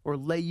up or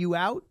lay you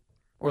out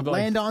or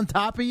land on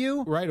top of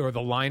you. Right, or the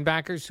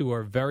linebackers who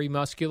are very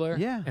muscular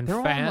and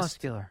they're fast. all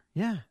muscular.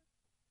 Yeah.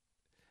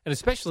 And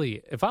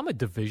especially if I'm a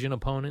division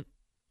opponent,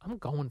 I'm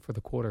going for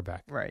the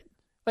quarterback. Right.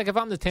 Like if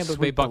I'm the Tampa Bay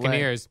Sweep the leg.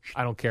 Buccaneers,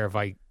 I don't care if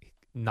I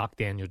knock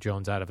Daniel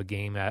Jones out of a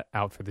game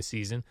out for the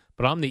season.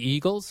 But I'm the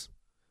Eagles.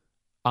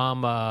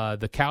 I'm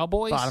the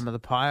Cowboys. Bottom of the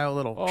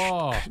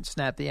pile,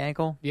 snap the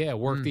ankle. Yeah,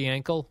 work the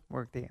ankle.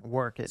 Work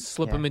it.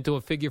 Slip him into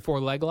a figure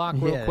 4 leg lock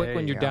real Yeah, quick there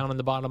when you you're go. down on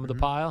the bottom of the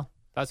pile.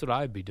 That's what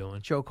I'd be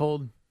doing.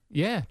 Chokehold.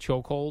 Yeah,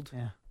 chokehold.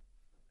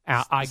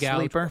 Yeah. Eye gouge.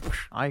 Sleeper.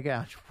 Eye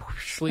gouge.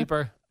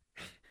 Sleeper.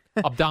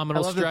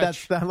 Abdominal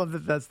stretch. I love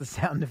that that's the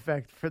sound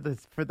effect for the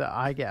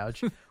eye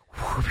gouge.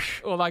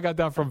 Well, I got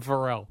that from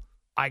Pharrell.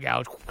 Eye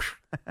gouge.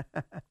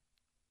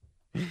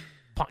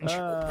 Punch.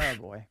 Oh,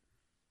 boy.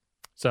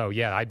 So,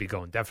 yeah, I'd be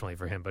going definitely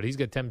for him. But he's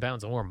got 10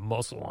 pounds of more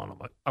muscle on him.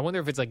 I wonder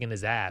if it's like in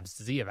his abs.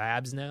 Does he have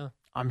abs now?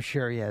 I'm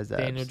sure he has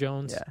abs. Daniel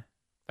Jones? Yeah.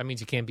 That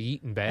means you can't be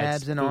eating bad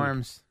Abs and food.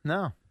 arms.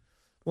 No.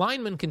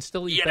 Linemen can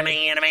still eat bad.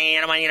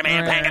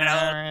 Packing it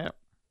up.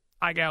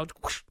 Eye gouge.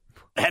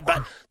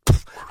 Headbutt.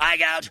 Eye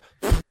gouge.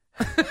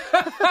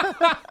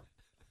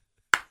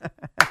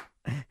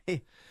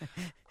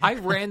 I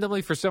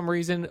randomly, for some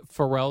reason,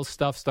 Pharrell's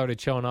stuff started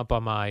showing up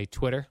on my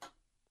Twitter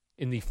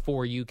in the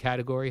For You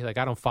category. Like,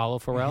 I don't follow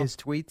Pharrell. His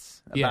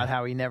tweets about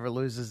how he never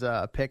loses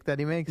a pick that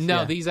he makes? No,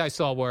 Yeah. these I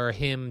saw were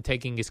him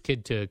taking his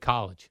kid to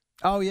college.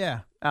 Oh,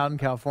 yeah. Out in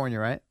California,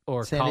 right?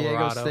 Or San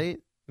Colorado. Diego State?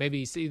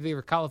 Maybe it's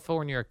either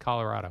California or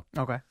Colorado.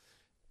 Okay.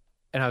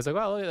 And I was like,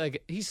 well,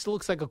 like he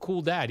looks like a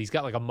cool dad. He's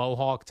got like a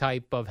mohawk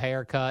type of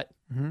haircut.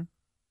 Mm-hmm.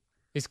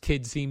 His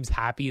kid seems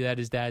happy that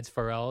his dad's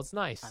Pharrell. It's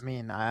nice. I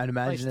mean, I'd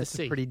imagine Nice it's to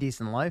see. a pretty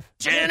decent life.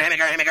 That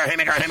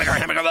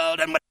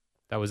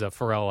was a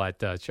Pharrell at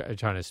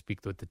trying to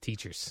speak with the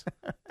teachers,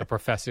 the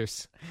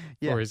professors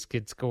for his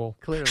kid's school.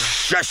 Clearly.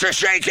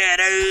 Shake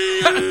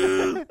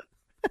it.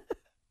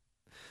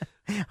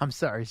 I'm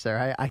sorry,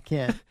 sir. I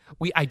can't.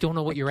 I don't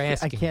know what you're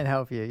asking. I can't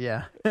help you.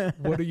 Yeah.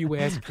 What are you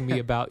asking me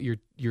about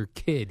your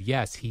kid?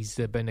 Yes, he's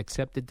been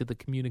accepted to the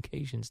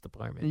communications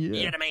department.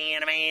 Yeah.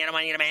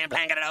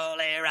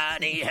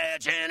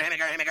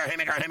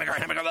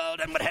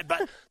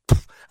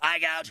 Eye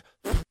gouge.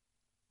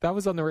 That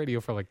was on the radio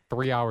for like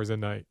 3 hours a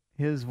night.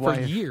 His For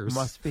wife years.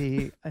 must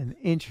be an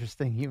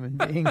interesting human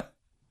being.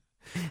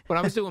 When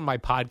I was doing my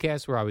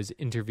podcast where I was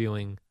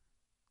interviewing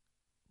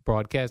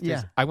broadcasters,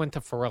 Yeah. I went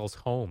to Pharrell's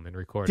home and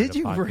recorded Did a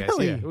you podcast.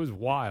 really? Yeah, it was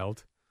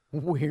wild.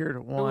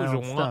 Weird,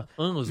 wild stuff.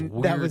 It was That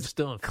weird was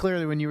stuff.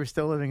 clearly when you were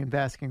still living in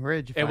Basking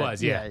Ridge. It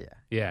was, yeah. Yeah.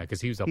 Yeah, because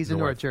he was up He's a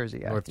North Jersey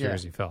guy. North Yeah.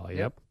 Jersey fella,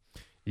 yep.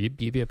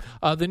 Yep.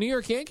 The New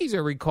York Yankees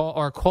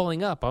are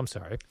calling up. I'm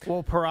sorry.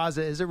 Well, Peraza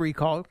is a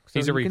recall. So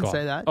He's a you recall.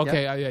 can say that.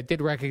 Okay, Yep. I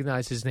did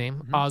recognize his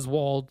name.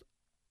 Oswald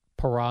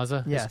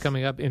Peraza Yes. is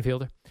coming up,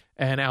 infielder.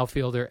 And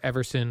outfielder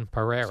Everson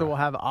Pereira. So we'll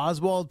have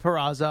Oswald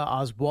Peraza,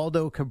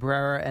 Oswaldo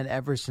Cabrera, and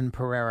Everson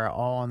Pereira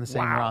all on the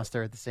same Wow.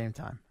 roster at the same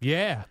time.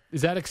 Yeah.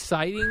 Is that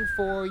exciting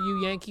for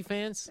you Yankee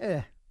fans?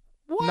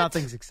 What?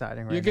 Nothing's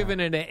exciting right You're now. giving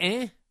it an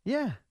eh?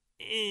 Yeah.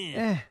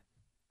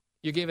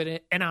 You're giving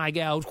it an eye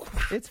gouge.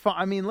 It's fine.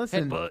 I mean,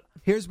 listen, Headbutt.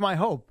 here's my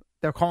hope.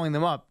 They're calling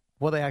them up.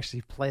 Will they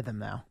actually play them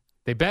now?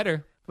 They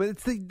better. But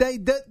it's they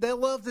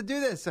love to do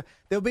this.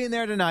 They'll be in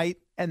there tonight,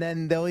 and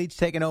then they'll each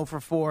take an 0 for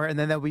 4, and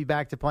then they'll be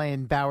back to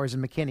playing Bowers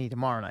and McKinney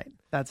tomorrow night.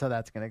 That's how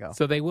that's going to go.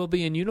 So they will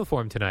be in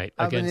uniform tonight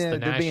against the they'll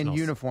Nationals. be in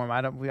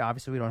uniform. We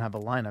obviously don't have a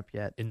lineup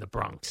yet. In the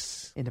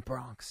Bronx. In the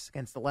Bronx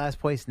against the last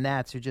place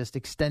Nats, who just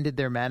extended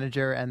their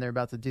manager, and they're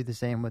about to do the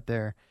same with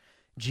their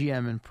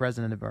GM and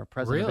president of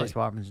Really?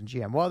 baseball operations and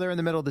GM. Well, they're in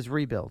the middle of this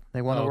rebuild.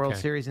 They won the World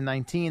Series in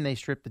 19. They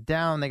stripped it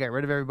down. They got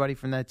rid of everybody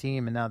from that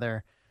team, and now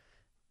they're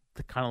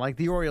kind of like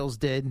the Orioles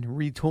did,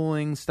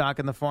 retooling,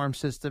 stocking the farm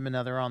system, and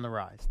now they're on the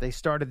rise. They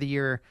started the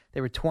year,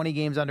 they were 20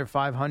 games under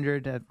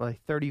 500 at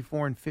like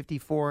 34 and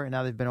 54, and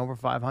now they've been over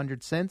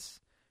 500 since.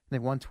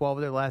 They've won 12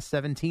 of their last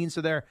 17,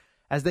 so they're,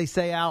 as they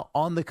say out,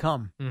 on the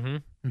come.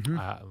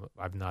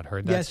 I've not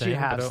heard that Yes, saying. you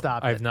have. But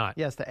Stop I've it. not.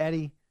 Yes, to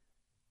Eddie.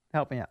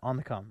 Help me out. On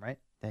the come, right?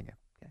 There you go.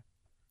 Okay.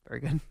 Very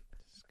good.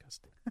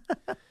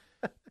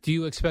 Do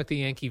you expect a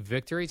Yankee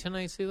victory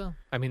tonight, CeeLo?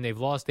 I mean, they've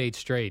lost 8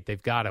 straight.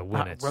 They've got to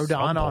win at some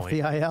Rodon off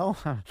point. the IL?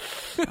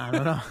 I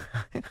don't know.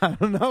 I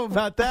don't know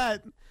about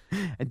that.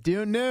 I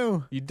don't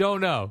know. You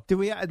don't know. Do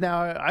we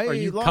now? Are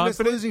you longest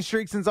confident? losing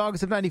streak since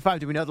August of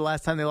 '95. Do we know the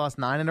last time they lost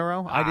 9 in a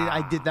row?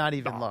 I did not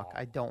even look.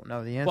 I don't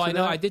know the answer. Well, I to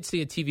know. that. I did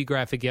see a TV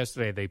graphic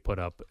yesterday they put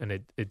up, and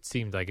it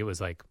seemed like it was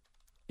like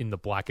in the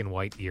black and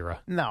white era.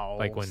 No,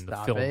 like when the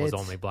stop film was it.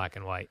 only black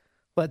and white.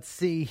 Let's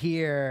see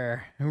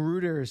here.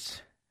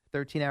 Reuters,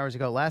 13 hours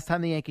ago. Last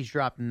time the Yankees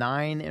dropped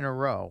 9 in a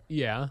row.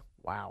 Yeah.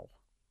 Wow.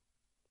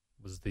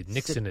 Was the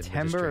Nixon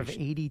September of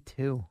administration.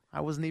 '82.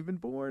 I wasn't even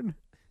born.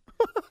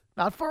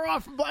 Not far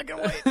off from black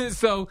and white.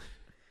 So,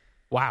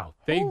 wow,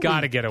 they Holy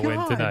got to get a win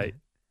God. tonight.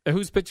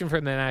 Who's pitching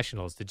for the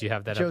Nationals? Did you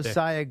have that up there?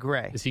 Josiah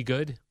Gray. Is he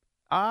good?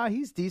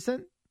 He's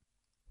decent.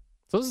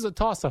 So this is a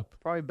toss-up.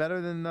 Probably better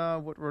than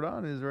what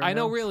Rodon is right now. I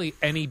know really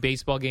any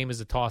baseball game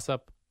is a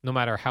toss-up, no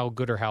matter how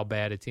good or how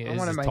bad a team is. I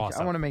want a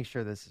toss-up. to make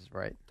sure this is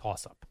right.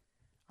 Toss-up.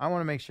 I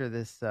want to make sure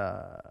this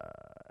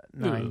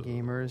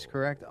 9-gamer is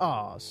correct.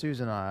 Oh,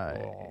 Susan,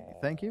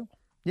 thank you.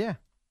 Yeah.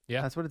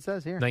 Yeah. That's what it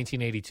says here.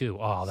 1982.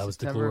 Oh, that was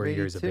the September glory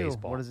years of 82.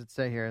 baseball. What does it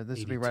say here? This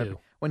will be right 82.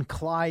 when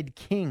Clyde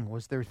King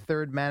was their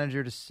third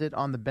manager to sit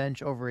on the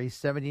bench over a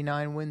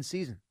 79-win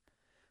season.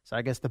 So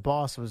I guess the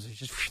boss was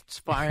just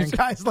firing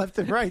guys left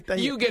and right.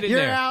 You get in You're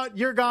there. out.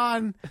 You're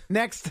gone.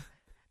 Next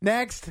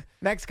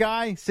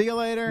guy. See you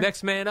later.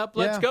 Next man up.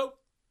 Let's Yeah. go.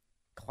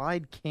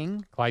 Clyde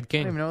King. Clyde I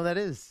King. don't even know who that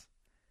is.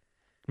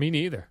 Me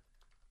neither.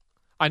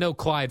 I know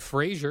Clyde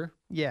Frazier.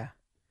 Yeah.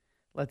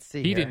 Let's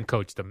see. He here. didn't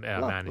coach them,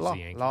 manage the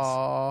Yankees.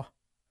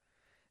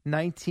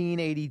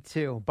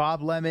 1982.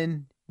 Bob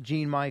Lemon,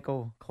 Gene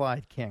Michael,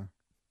 Clyde King.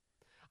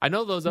 I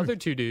know those other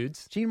two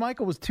dudes. Gene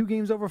Michael was 2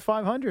 games over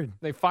 500.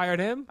 They fired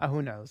him?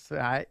 Who knows?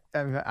 I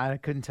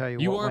couldn't tell you,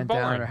 You what weren't went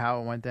down born. or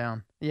how it went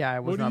down. Yeah, I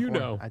was What do not you born.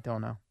 know? I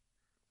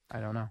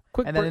don't know.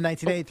 Quick And then in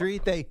break- 1983,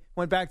 they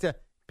went back to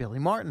Billy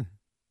Martin.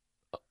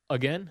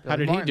 Again? Billy How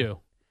did Martin. he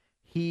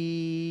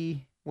do?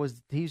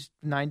 He's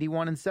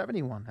 91 and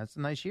 71. That's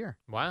a nice year.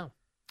 Wow.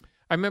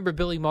 I remember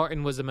Billy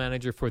Martin was the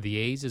manager for the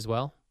A's as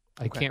well.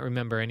 I Okay. can't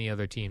remember any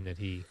other team that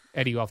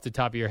Eddie, off the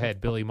top of your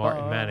head, Billy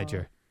Martin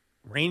manager.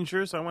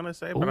 Rangers, I want to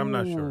say, but I'm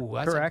not sure. Ooh,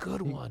 that's Correct. a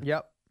good one.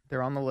 Yep.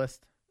 They're on the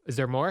list. Is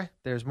there more?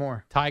 There's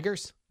more.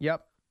 Tigers?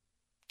 Yep.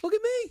 Look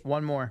at me.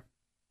 One more.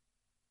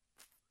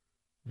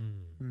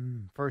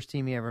 First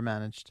team he ever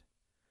managed.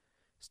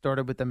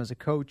 Started with them as a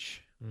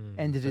coach.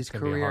 Ended his that's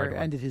gonna be a hard career.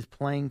 one. Ended his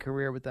playing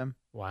career with them.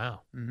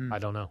 Wow. Mhm. I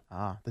don't know.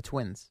 The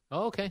Twins.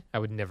 Oh, okay. I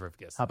would never have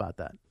guessed. How about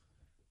that?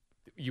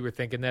 You were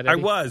thinking that, I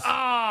Eddie? was.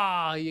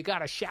 Ah, you got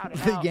to shout it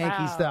The out Yankees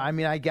loud. stuff. I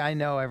mean, I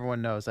know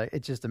everyone knows.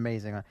 It's just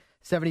amazing.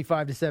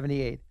 75 to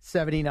 78,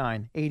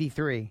 79,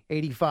 83,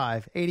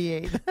 85,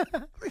 88.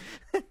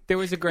 There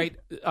was a great,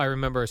 I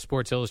remember a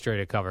Sports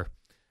Illustrated cover.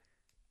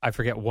 I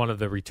forget one of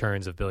the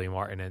returns of Billy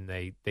Martin, and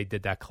they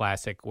did that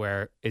classic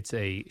where it's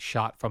a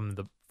shot from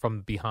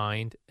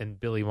behind, and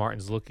Billy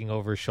Martin's looking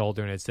over his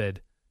shoulder, and it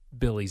said,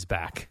 "Billy's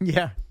back."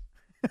 Yeah.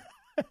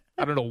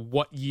 I don't know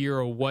what year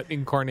or what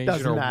incarnation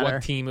Doesn't or matter.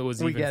 what team it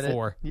was We even get it.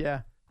 for.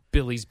 Yeah.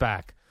 Billy's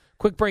back.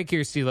 Quick break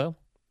here, CeeLo.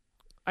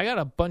 I got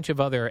a bunch of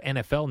other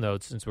NFL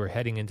notes since we're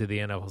heading into the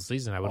NFL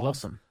season. I would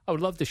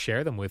love to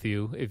share them with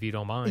you if you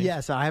don't mind.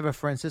 Yes, I have a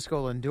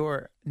Francisco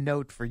Lindor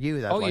note for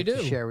you that I'd Oh, you like to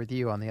do? share with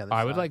you on the other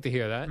side. I would like to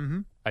hear that.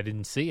 Mhm. I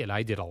didn't see it.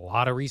 I did a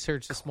lot of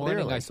research this morning.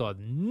 Clearly. I saw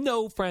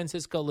no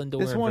Francisco Lindor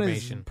This one is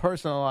information.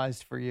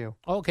 personalized for you.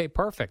 Okay,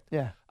 perfect.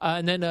 Yeah.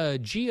 And then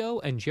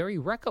Gio and Jerry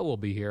Recca will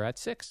be here at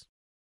 6.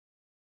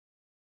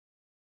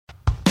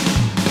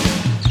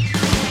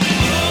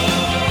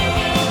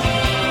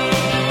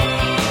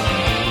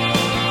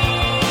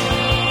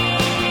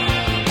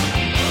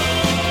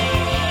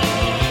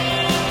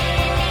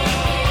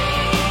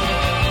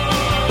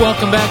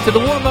 Welcome back to the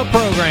warm-up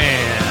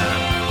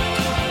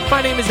program.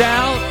 My name is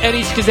Al.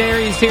 Eddie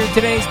Schizzeri is here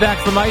today. He's back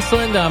from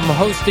Iceland. I'm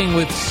hosting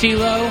with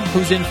CeeLo,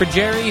 who's in for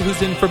Jerry,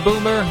 who's in for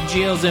Boomer.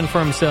 Gio's in for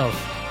himself.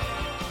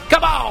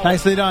 Come on!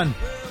 Nicely done.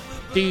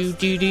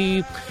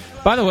 Do.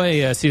 By the way,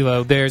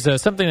 CeeLo, there's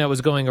something that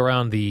was going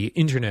around the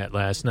internet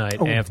last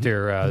night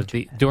after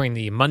during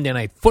the Monday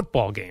Night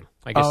Football game.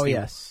 I guess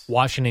yes.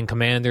 Washington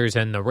Commanders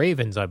and the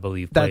Ravens, I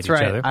believe, played That's each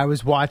right. other. I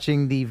was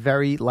watching the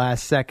very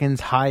last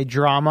seconds high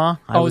drama.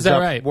 I Oh, was is that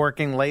up right?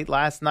 working late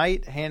last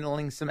night,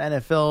 handling some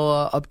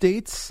NFL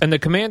updates. And the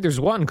Commanders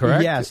won,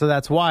 correct? Yeah, so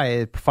that's why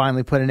it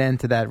finally put an end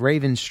to that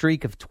Ravens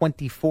streak of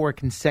 24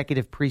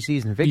 consecutive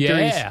preseason victories.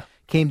 Yeah.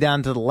 Came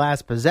down to the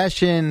last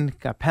possession,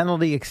 got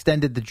penalty,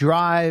 extended the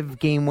drive,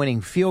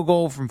 game-winning field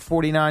goal from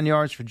 49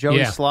 yards for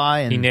Joey Sly.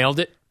 And he nailed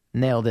it?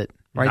 Nailed it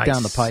right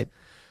down the pipe.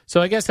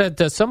 So I guess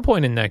at some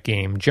point in that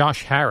game,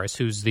 Josh Harris,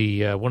 who's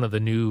the one of the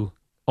new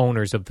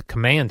owners of the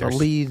Commanders.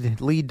 The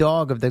lead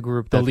dog of the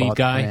group. The lead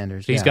guy.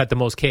 Commanders, He's got the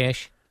most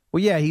cash.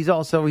 Well, yeah, he's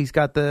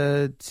got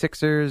the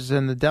Sixers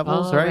and the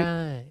Devils,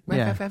 right?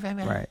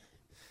 Right.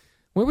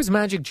 Where was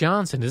Magic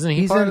Johnson? Isn't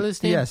he part of this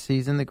team? Yes,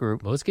 he's in the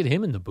group. Well, let's get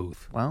him in the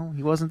booth. Well,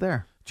 he wasn't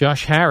there.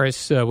 Josh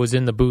Harris was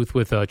in the booth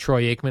with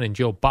Troy Aikman and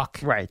Joe Buck.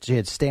 Right. She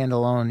had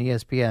standalone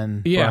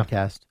ESPN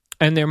broadcast.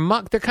 And they're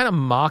kind of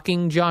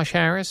mocking Josh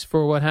Harris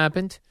for what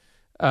happened.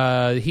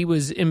 He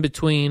was in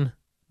between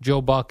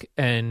Joe Buck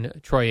and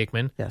Troy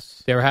Aikman.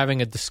 Yes. They were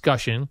having a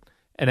discussion,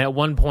 and at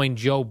one point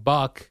Joe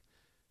Buck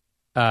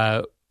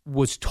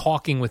was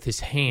talking with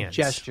his hands.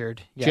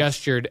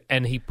 Gestured,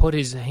 and he put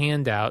his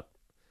hand out,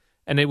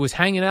 and it was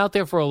hanging out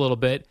there for a little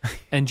bit,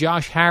 and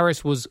Josh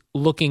Harris was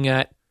looking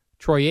at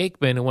Troy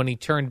Aikman, and when he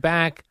turned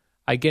back,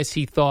 I guess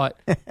he thought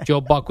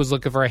Joe Buck was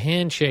looking for a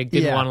handshake,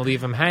 didn't want to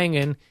leave him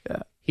hanging.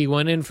 Yeah. He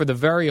went in for the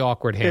very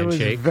awkward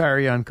handshake. It was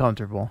very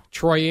uncomfortable.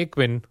 Troy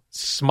Aikman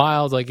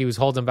smiled like he was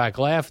holding back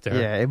laughter.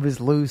 Yeah, it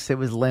was loose. It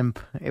was limp.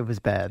 It was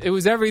bad. It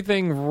was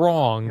everything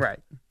wrong. Right.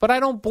 But I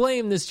don't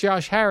blame this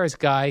Josh Harris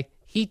guy.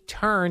 He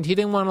turned. He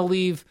didn't want to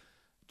leave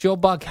Joe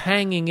Buck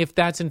hanging if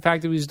that's in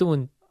fact what he was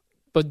doing.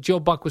 But Joe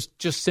Buck was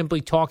just simply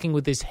talking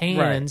with his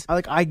hands.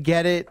 Right. I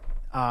get it.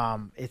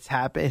 It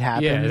happens.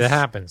 Yeah, it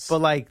happens.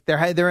 But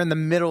they're in the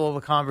middle of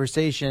a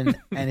conversation,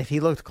 and if he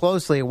looked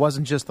closely, it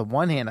wasn't just the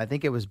one hand. I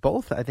think it was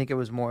both. I think it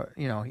was more.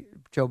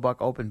 Joe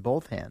Buck opened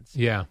both hands.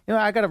 Yeah.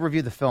 I got to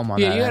review the film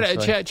on that. Yeah, you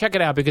got to check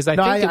it out because I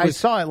think I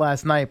saw it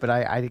last night, but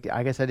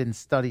I guess I didn't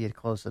study it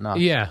close enough.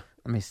 Yeah.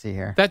 Let me see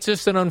here. That's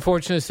just an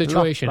unfortunate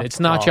situation. It's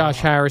not Josh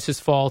Harris's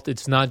fault.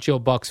 It's not Joe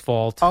Buck's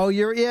fault. Oh,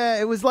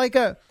 it was like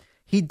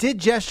he did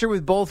gesture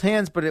with both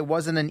hands, but it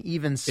wasn't an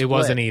even split. It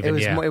wasn't even.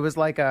 It was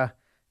like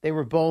they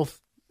were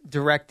both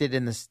directed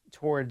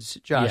towards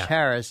Josh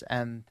Harris,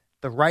 and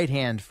the right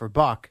hand for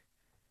Buck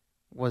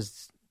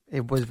was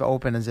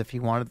open as if he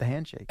wanted the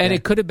handshake. And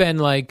it could have been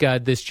like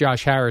this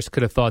Josh Harris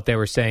could have thought they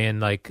were saying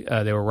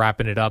they were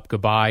wrapping it up,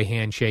 goodbye,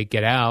 handshake,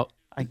 get out.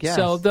 I guess.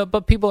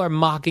 But people are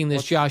mocking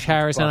this Josh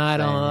Harris, and I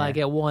don't like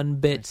it one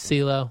bit,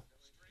 CeeLo.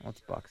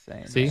 What's Buck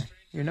saying? See? There?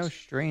 You're no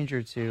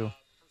stranger to...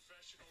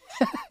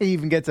 He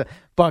even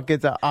Buck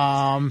gets a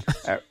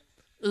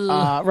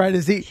right,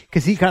 is he?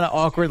 Because he kind of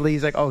awkwardly,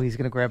 he's like, "Oh, he's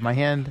going to grab my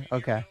hand."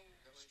 Okay,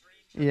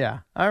 yeah,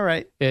 all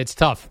right. It's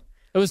tough.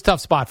 It was a tough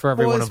spot for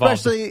everyone involved,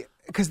 especially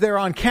because they're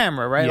on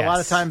camera, right? Yes. A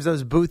lot of times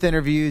those booth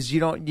interviews, they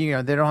don't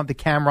have the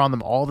camera on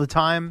them all the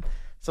time,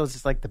 so it's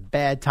just like the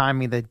bad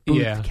timing. The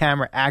booth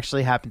camera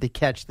actually happened to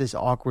catch this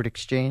awkward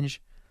exchange.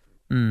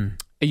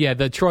 Yeah,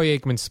 the Troy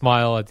Aikman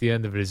smile at the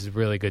end of it is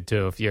really good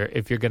too.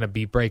 If you're going to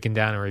be breaking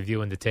down and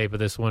reviewing the tape of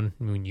this one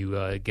when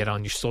you get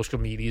on your social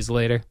medias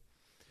later,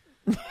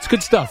 it's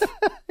good stuff.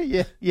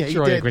 yeah.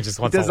 Troy Aikman just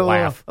wants to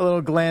laugh. A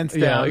little glance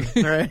down,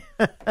 right?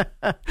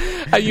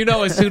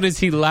 As soon as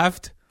he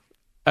left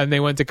and they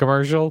went to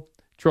commercial,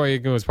 Troy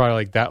Aikman was probably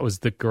like, "That was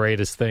the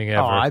greatest thing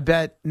ever." Oh, I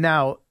bet.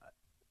 Now,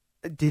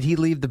 did he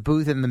leave the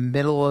booth in the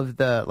middle of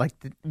that?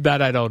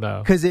 I don't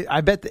know. Because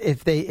I bet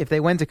if they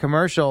went to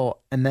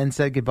commercial and then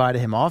said goodbye to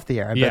him off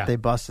the air, I bet they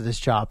busted his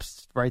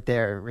chops right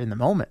there in the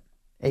moment.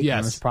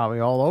 Aikman was probably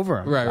all over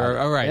him.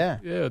 Right.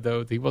 Yeah,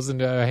 though he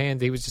wasn't a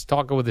hand; he was just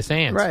talking with his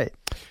hands. Right.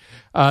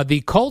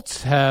 The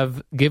Colts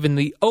have given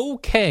the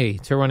okay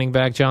to running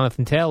back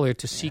Jonathan Taylor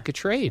to seek a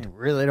trade. I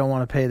really don't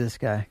want to pay this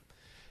guy.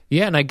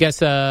 Yeah, and I guess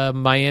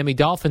Miami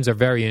Dolphins are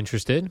very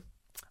interested.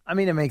 I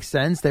mean, it makes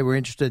sense. They were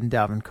interested in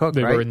Dalvin Cook,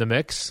 They right? were in the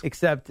mix.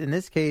 Except in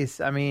this case,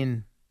 I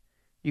mean,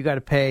 you got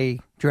to pay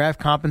draft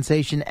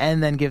compensation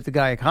and then give the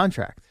guy a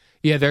contract.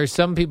 Yeah, there's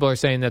some people are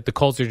saying that the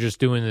Colts are just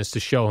doing this to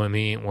show him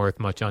he ain't worth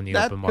much on the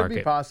open market. That could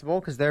be possible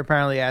because they're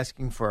apparently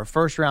asking for a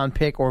first-round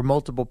pick or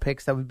multiple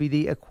picks. That would be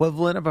the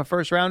equivalent of a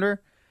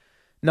first-rounder.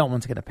 No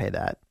one's going to pay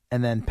that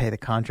and then pay the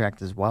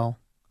contract as well.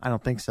 I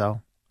don't think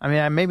so. I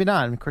mean, maybe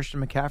not. I mean,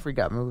 Christian McCaffrey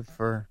got moved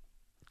for...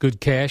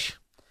 Good cash?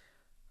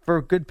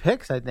 For good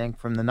picks, I think,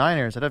 from the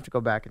Niners. I'd have to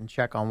go back and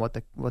check on what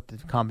the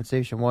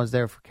compensation was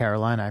there for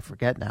Carolina. I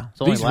forget now.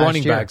 It's only These last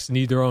running year. backs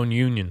need their own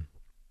union.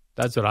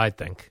 That's what I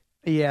think.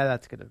 Yeah,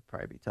 that's going to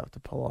probably be tough to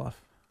pull off.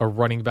 A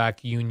running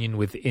back union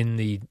within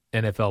the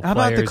NFL How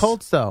players. about the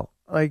Colts, though?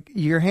 Like,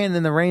 you're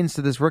handing the reins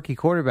to this rookie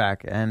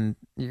quarterback, and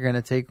you're going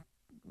to take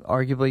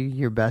arguably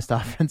your best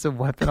offensive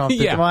weapon off the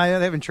Yeah. Well,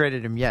 they haven't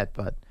traded him yet,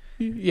 but...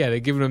 Yeah,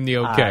 they're giving him the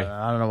okay.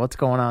 I don't know what's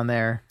going on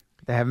there.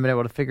 They haven't been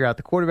able to figure out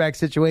the quarterback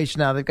situation.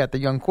 Now they've got the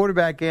young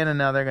quarterback in, and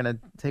now they're going to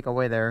take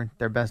away their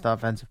best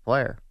offensive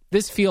player.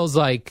 This feels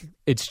like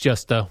it's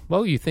just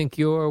you think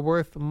you're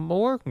worth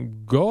more?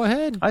 Go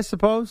ahead. I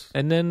suppose.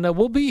 And then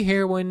we'll be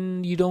here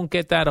when you don't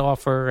get that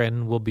offer,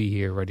 and we'll be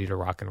here ready to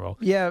rock and roll.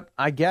 Yeah,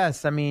 I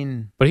guess. I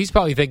mean... But he's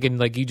probably thinking,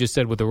 like you just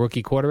said, with the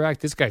rookie quarterback,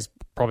 this guy's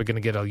probably going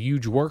to get a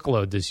huge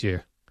workload this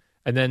year.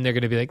 And then they're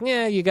going to be like,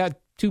 yeah, you got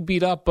too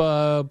beat up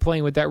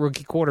playing with that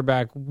rookie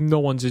quarterback. No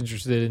one's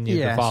interested in you.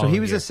 Yeah, the so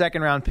he was year. a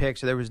second-round pick,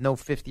 so there was no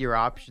fifth-year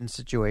option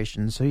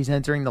situation. So he's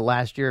entering the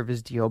last year of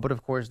his deal. But,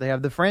 of course, they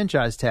have the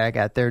franchise tag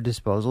at their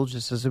disposal,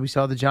 just as we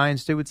saw the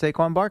Giants do with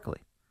Saquon Barkley.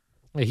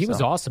 Yeah, he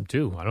was awesome,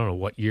 too. I don't know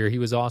what year he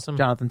was awesome.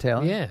 Jonathan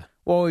Taylor? Yeah.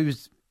 Well, he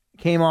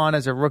came on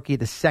as a rookie.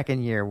 The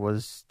second year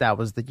was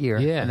the year.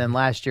 Yeah. And then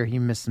last year he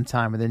missed some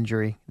time with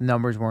injury. The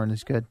numbers weren't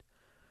as good.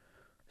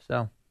 So,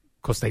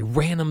 of course, they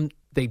ran him.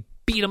 They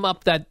beat him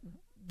up that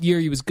year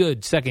he was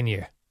good. Second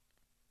year,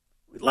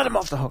 we let him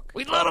off the hook.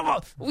 We let him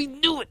off. We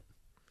knew it.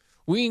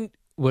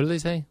 What do they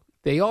say?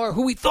 They are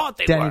who we thought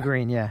they were. Denny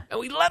Green, yeah. And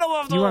we let them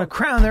off the hook. You want to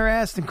crown their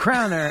ass and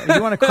crown their.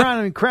 You want to crown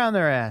them and crown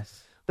their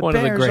ass. The One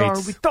Bears of the greats.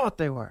 are who we thought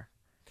they were.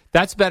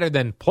 That's better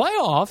than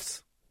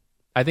playoffs.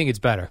 I think it's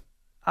better.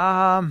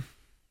 But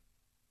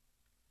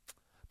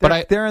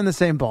they're in the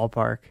same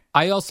ballpark.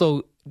 I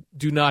also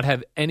do not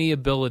have any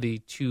ability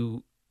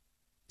to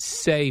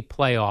say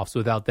playoffs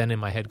without then in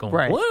my head going,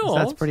 right. playoffs?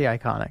 That's pretty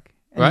iconic.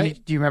 And right?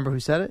 Do you remember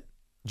who said it?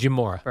 Jim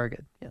Mora. Very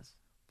good, yes.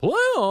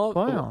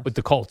 Playoffs. With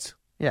the Colts.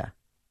 Yeah.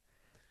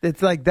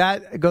 It's like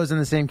that goes in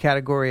the same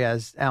category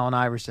as Allen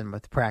Iverson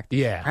with practice.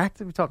 Yeah.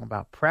 Practice? We're talking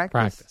about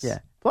practice? Yeah.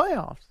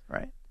 Playoffs,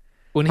 right?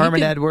 When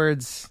Herman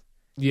Edwards.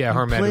 Yeah,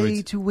 Herman play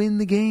Edwards. to win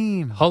the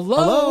game.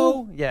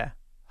 Hello? Yeah.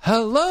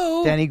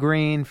 Hello? Denny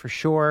Green, for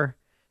sure.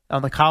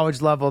 On the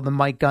college level, the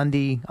Mike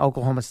Gundy,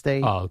 Oklahoma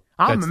State. Oh,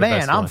 I'm a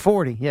man. I'm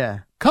 40. Yeah.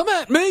 Come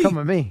at me. Come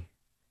at me.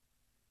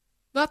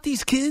 Not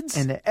these kids.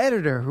 And the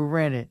editor who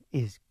ran it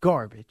is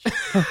garbage.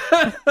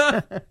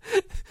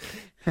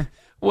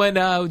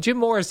 When Jim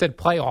Mora said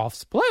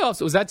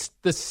playoffs, was that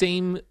the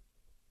same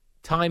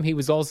time he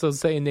was also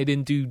saying they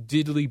didn't do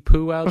diddly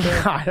poo out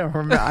there? I don't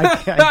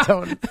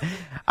remember.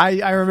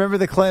 I remember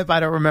the clip. I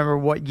don't remember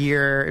what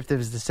year, if it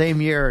was the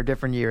same year or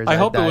different years. I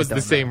hope it was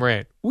the same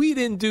rant. We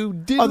didn't do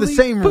diddly Oh, the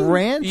same poo.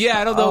 rant? Yeah,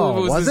 I don't know if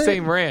it was the it?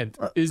 same rant.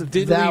 Is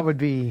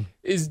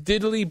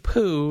diddly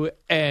poo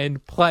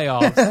and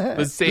playoffs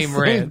the same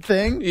rant?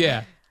 Thing?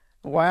 Yeah.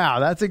 Wow,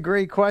 that's a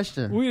great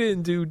question. We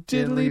didn't do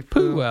diddly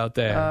poo out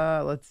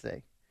there. Let's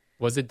see.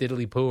 Was it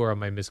diddly poo or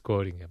am I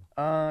misquoting him?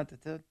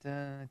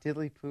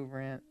 Diddly poo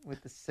rant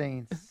with the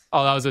Saints.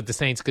 Oh, that was with the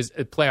Saints because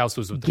playoffs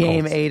was with the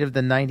Game Colts. 8 of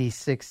the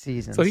 96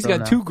 season. So he's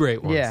got two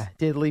great ones. Yeah,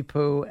 diddly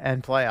poo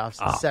and playoffs.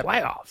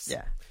 Playoffs.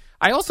 Yeah.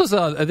 I also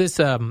saw this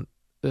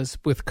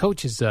with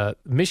coaches.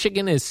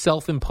 Michigan is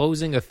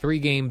self-imposing a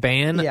 3-game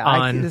ban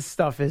on this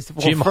stuff is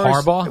Jim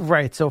Harbaugh.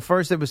 Right. So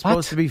first it was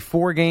supposed to be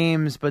 4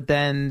 games, but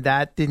then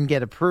that didn't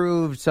get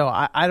approved. So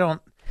I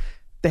don't.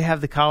 They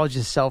have the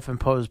colleges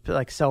self-imposed,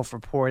 like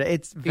self-report.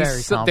 It's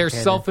very complicated. They're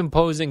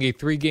self-imposing a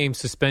 3-game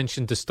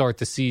suspension to start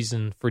the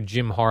season for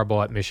Jim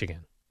Harbaugh at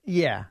Michigan.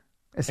 Yeah,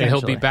 and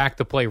he'll be back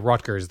to play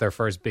Rutgers, their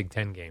first Big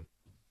Ten game.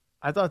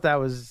 I thought that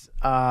was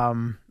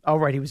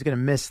right. He was going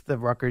to miss the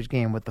Rutgers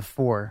game with the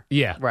 4.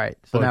 Yeah, right.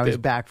 So now he's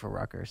back for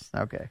Rutgers.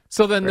 Okay.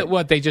 So then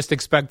what? They just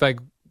expect like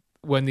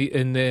when the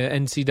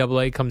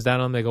NCAA comes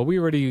down on them, they go, "We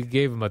already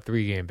gave him a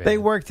 3-game ban." They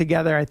work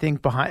together. I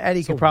think behind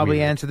Eddie could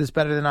probably answer this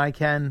better than I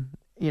can.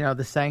 You know,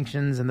 the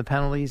sanctions and the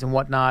penalties and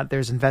whatnot.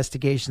 There's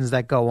investigations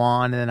that go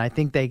on, and I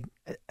think they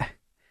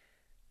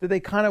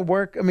kind of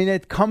work. I mean,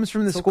 it comes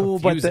from the school,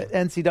 confusing. But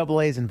the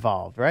NCAA is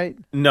involved, right?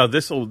 No, the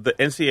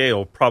NCAA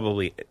will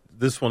probably.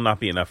 This will not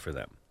be enough for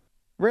them.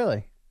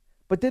 Really?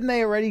 But didn't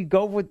they already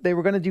go with? They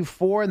were going to do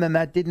 4, and then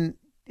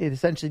it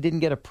essentially didn't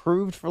get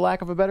approved, for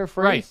lack of a better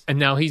phrase. Right, and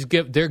now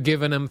they're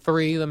giving him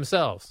 3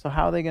 themselves. So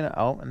how are they going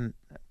to?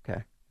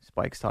 Okay.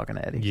 Spike's talking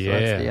to Eddie. Yeah. So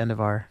that's the end of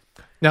our.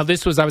 Now, I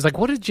was like,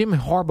 what did Jim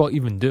Harbaugh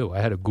even do?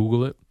 I had to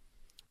Google it.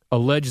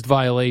 Alleged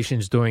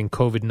violations during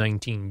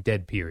COVID-19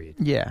 dead period.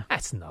 Yeah.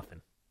 That's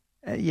nothing.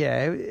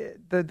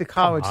 The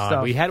college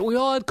stuff. We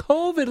all had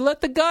COVID.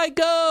 Let the guy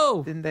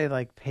go. Didn't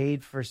they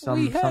paid for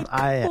some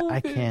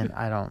I can't.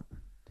 I don't.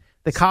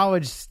 The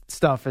college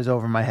stuff is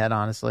over my head,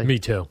 honestly. Me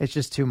too. It's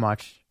just too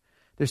much.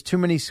 There's too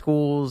many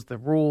schools, the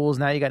rules.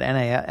 Now you got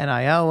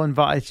NIL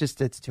involved.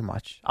 It's too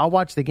much. I'll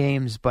watch the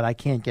games, but I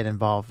can't get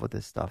involved with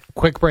this stuff.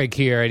 Quick break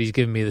here. Eddie's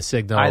giving me the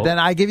signal. All right, then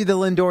I give you the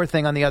Lindor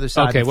thing on the other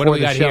side. Okay, what do we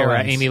got here?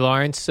 Amy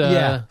Lawrence,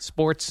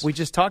 sports? We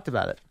just talked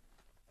about it.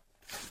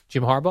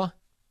 Jim Harbaugh?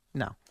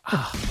 No.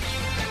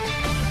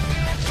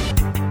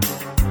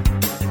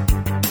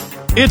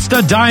 It's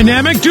the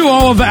dynamic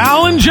duo of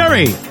Al and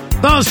Jerry,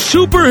 the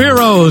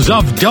superheroes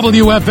of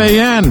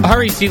WFAN.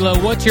 Hurry,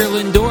 CeeLo. What's your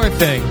Lindor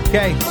thing?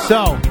 Okay,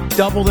 so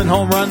doubled in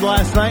home runs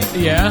last night.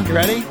 Yeah. You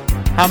ready?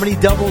 How many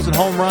doubles and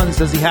home runs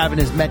does he have in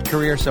his Met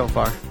career so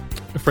far?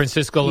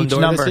 Francisco Lindor. Each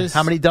number.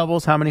 How many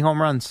doubles? How many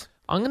home runs?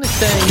 I'm going to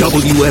say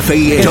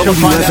WFAN,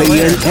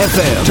 WFAN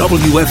FM,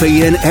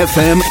 WFAN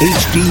FM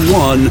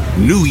HD1,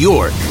 New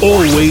York.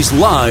 Always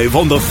live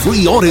on the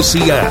free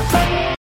Odyssey app.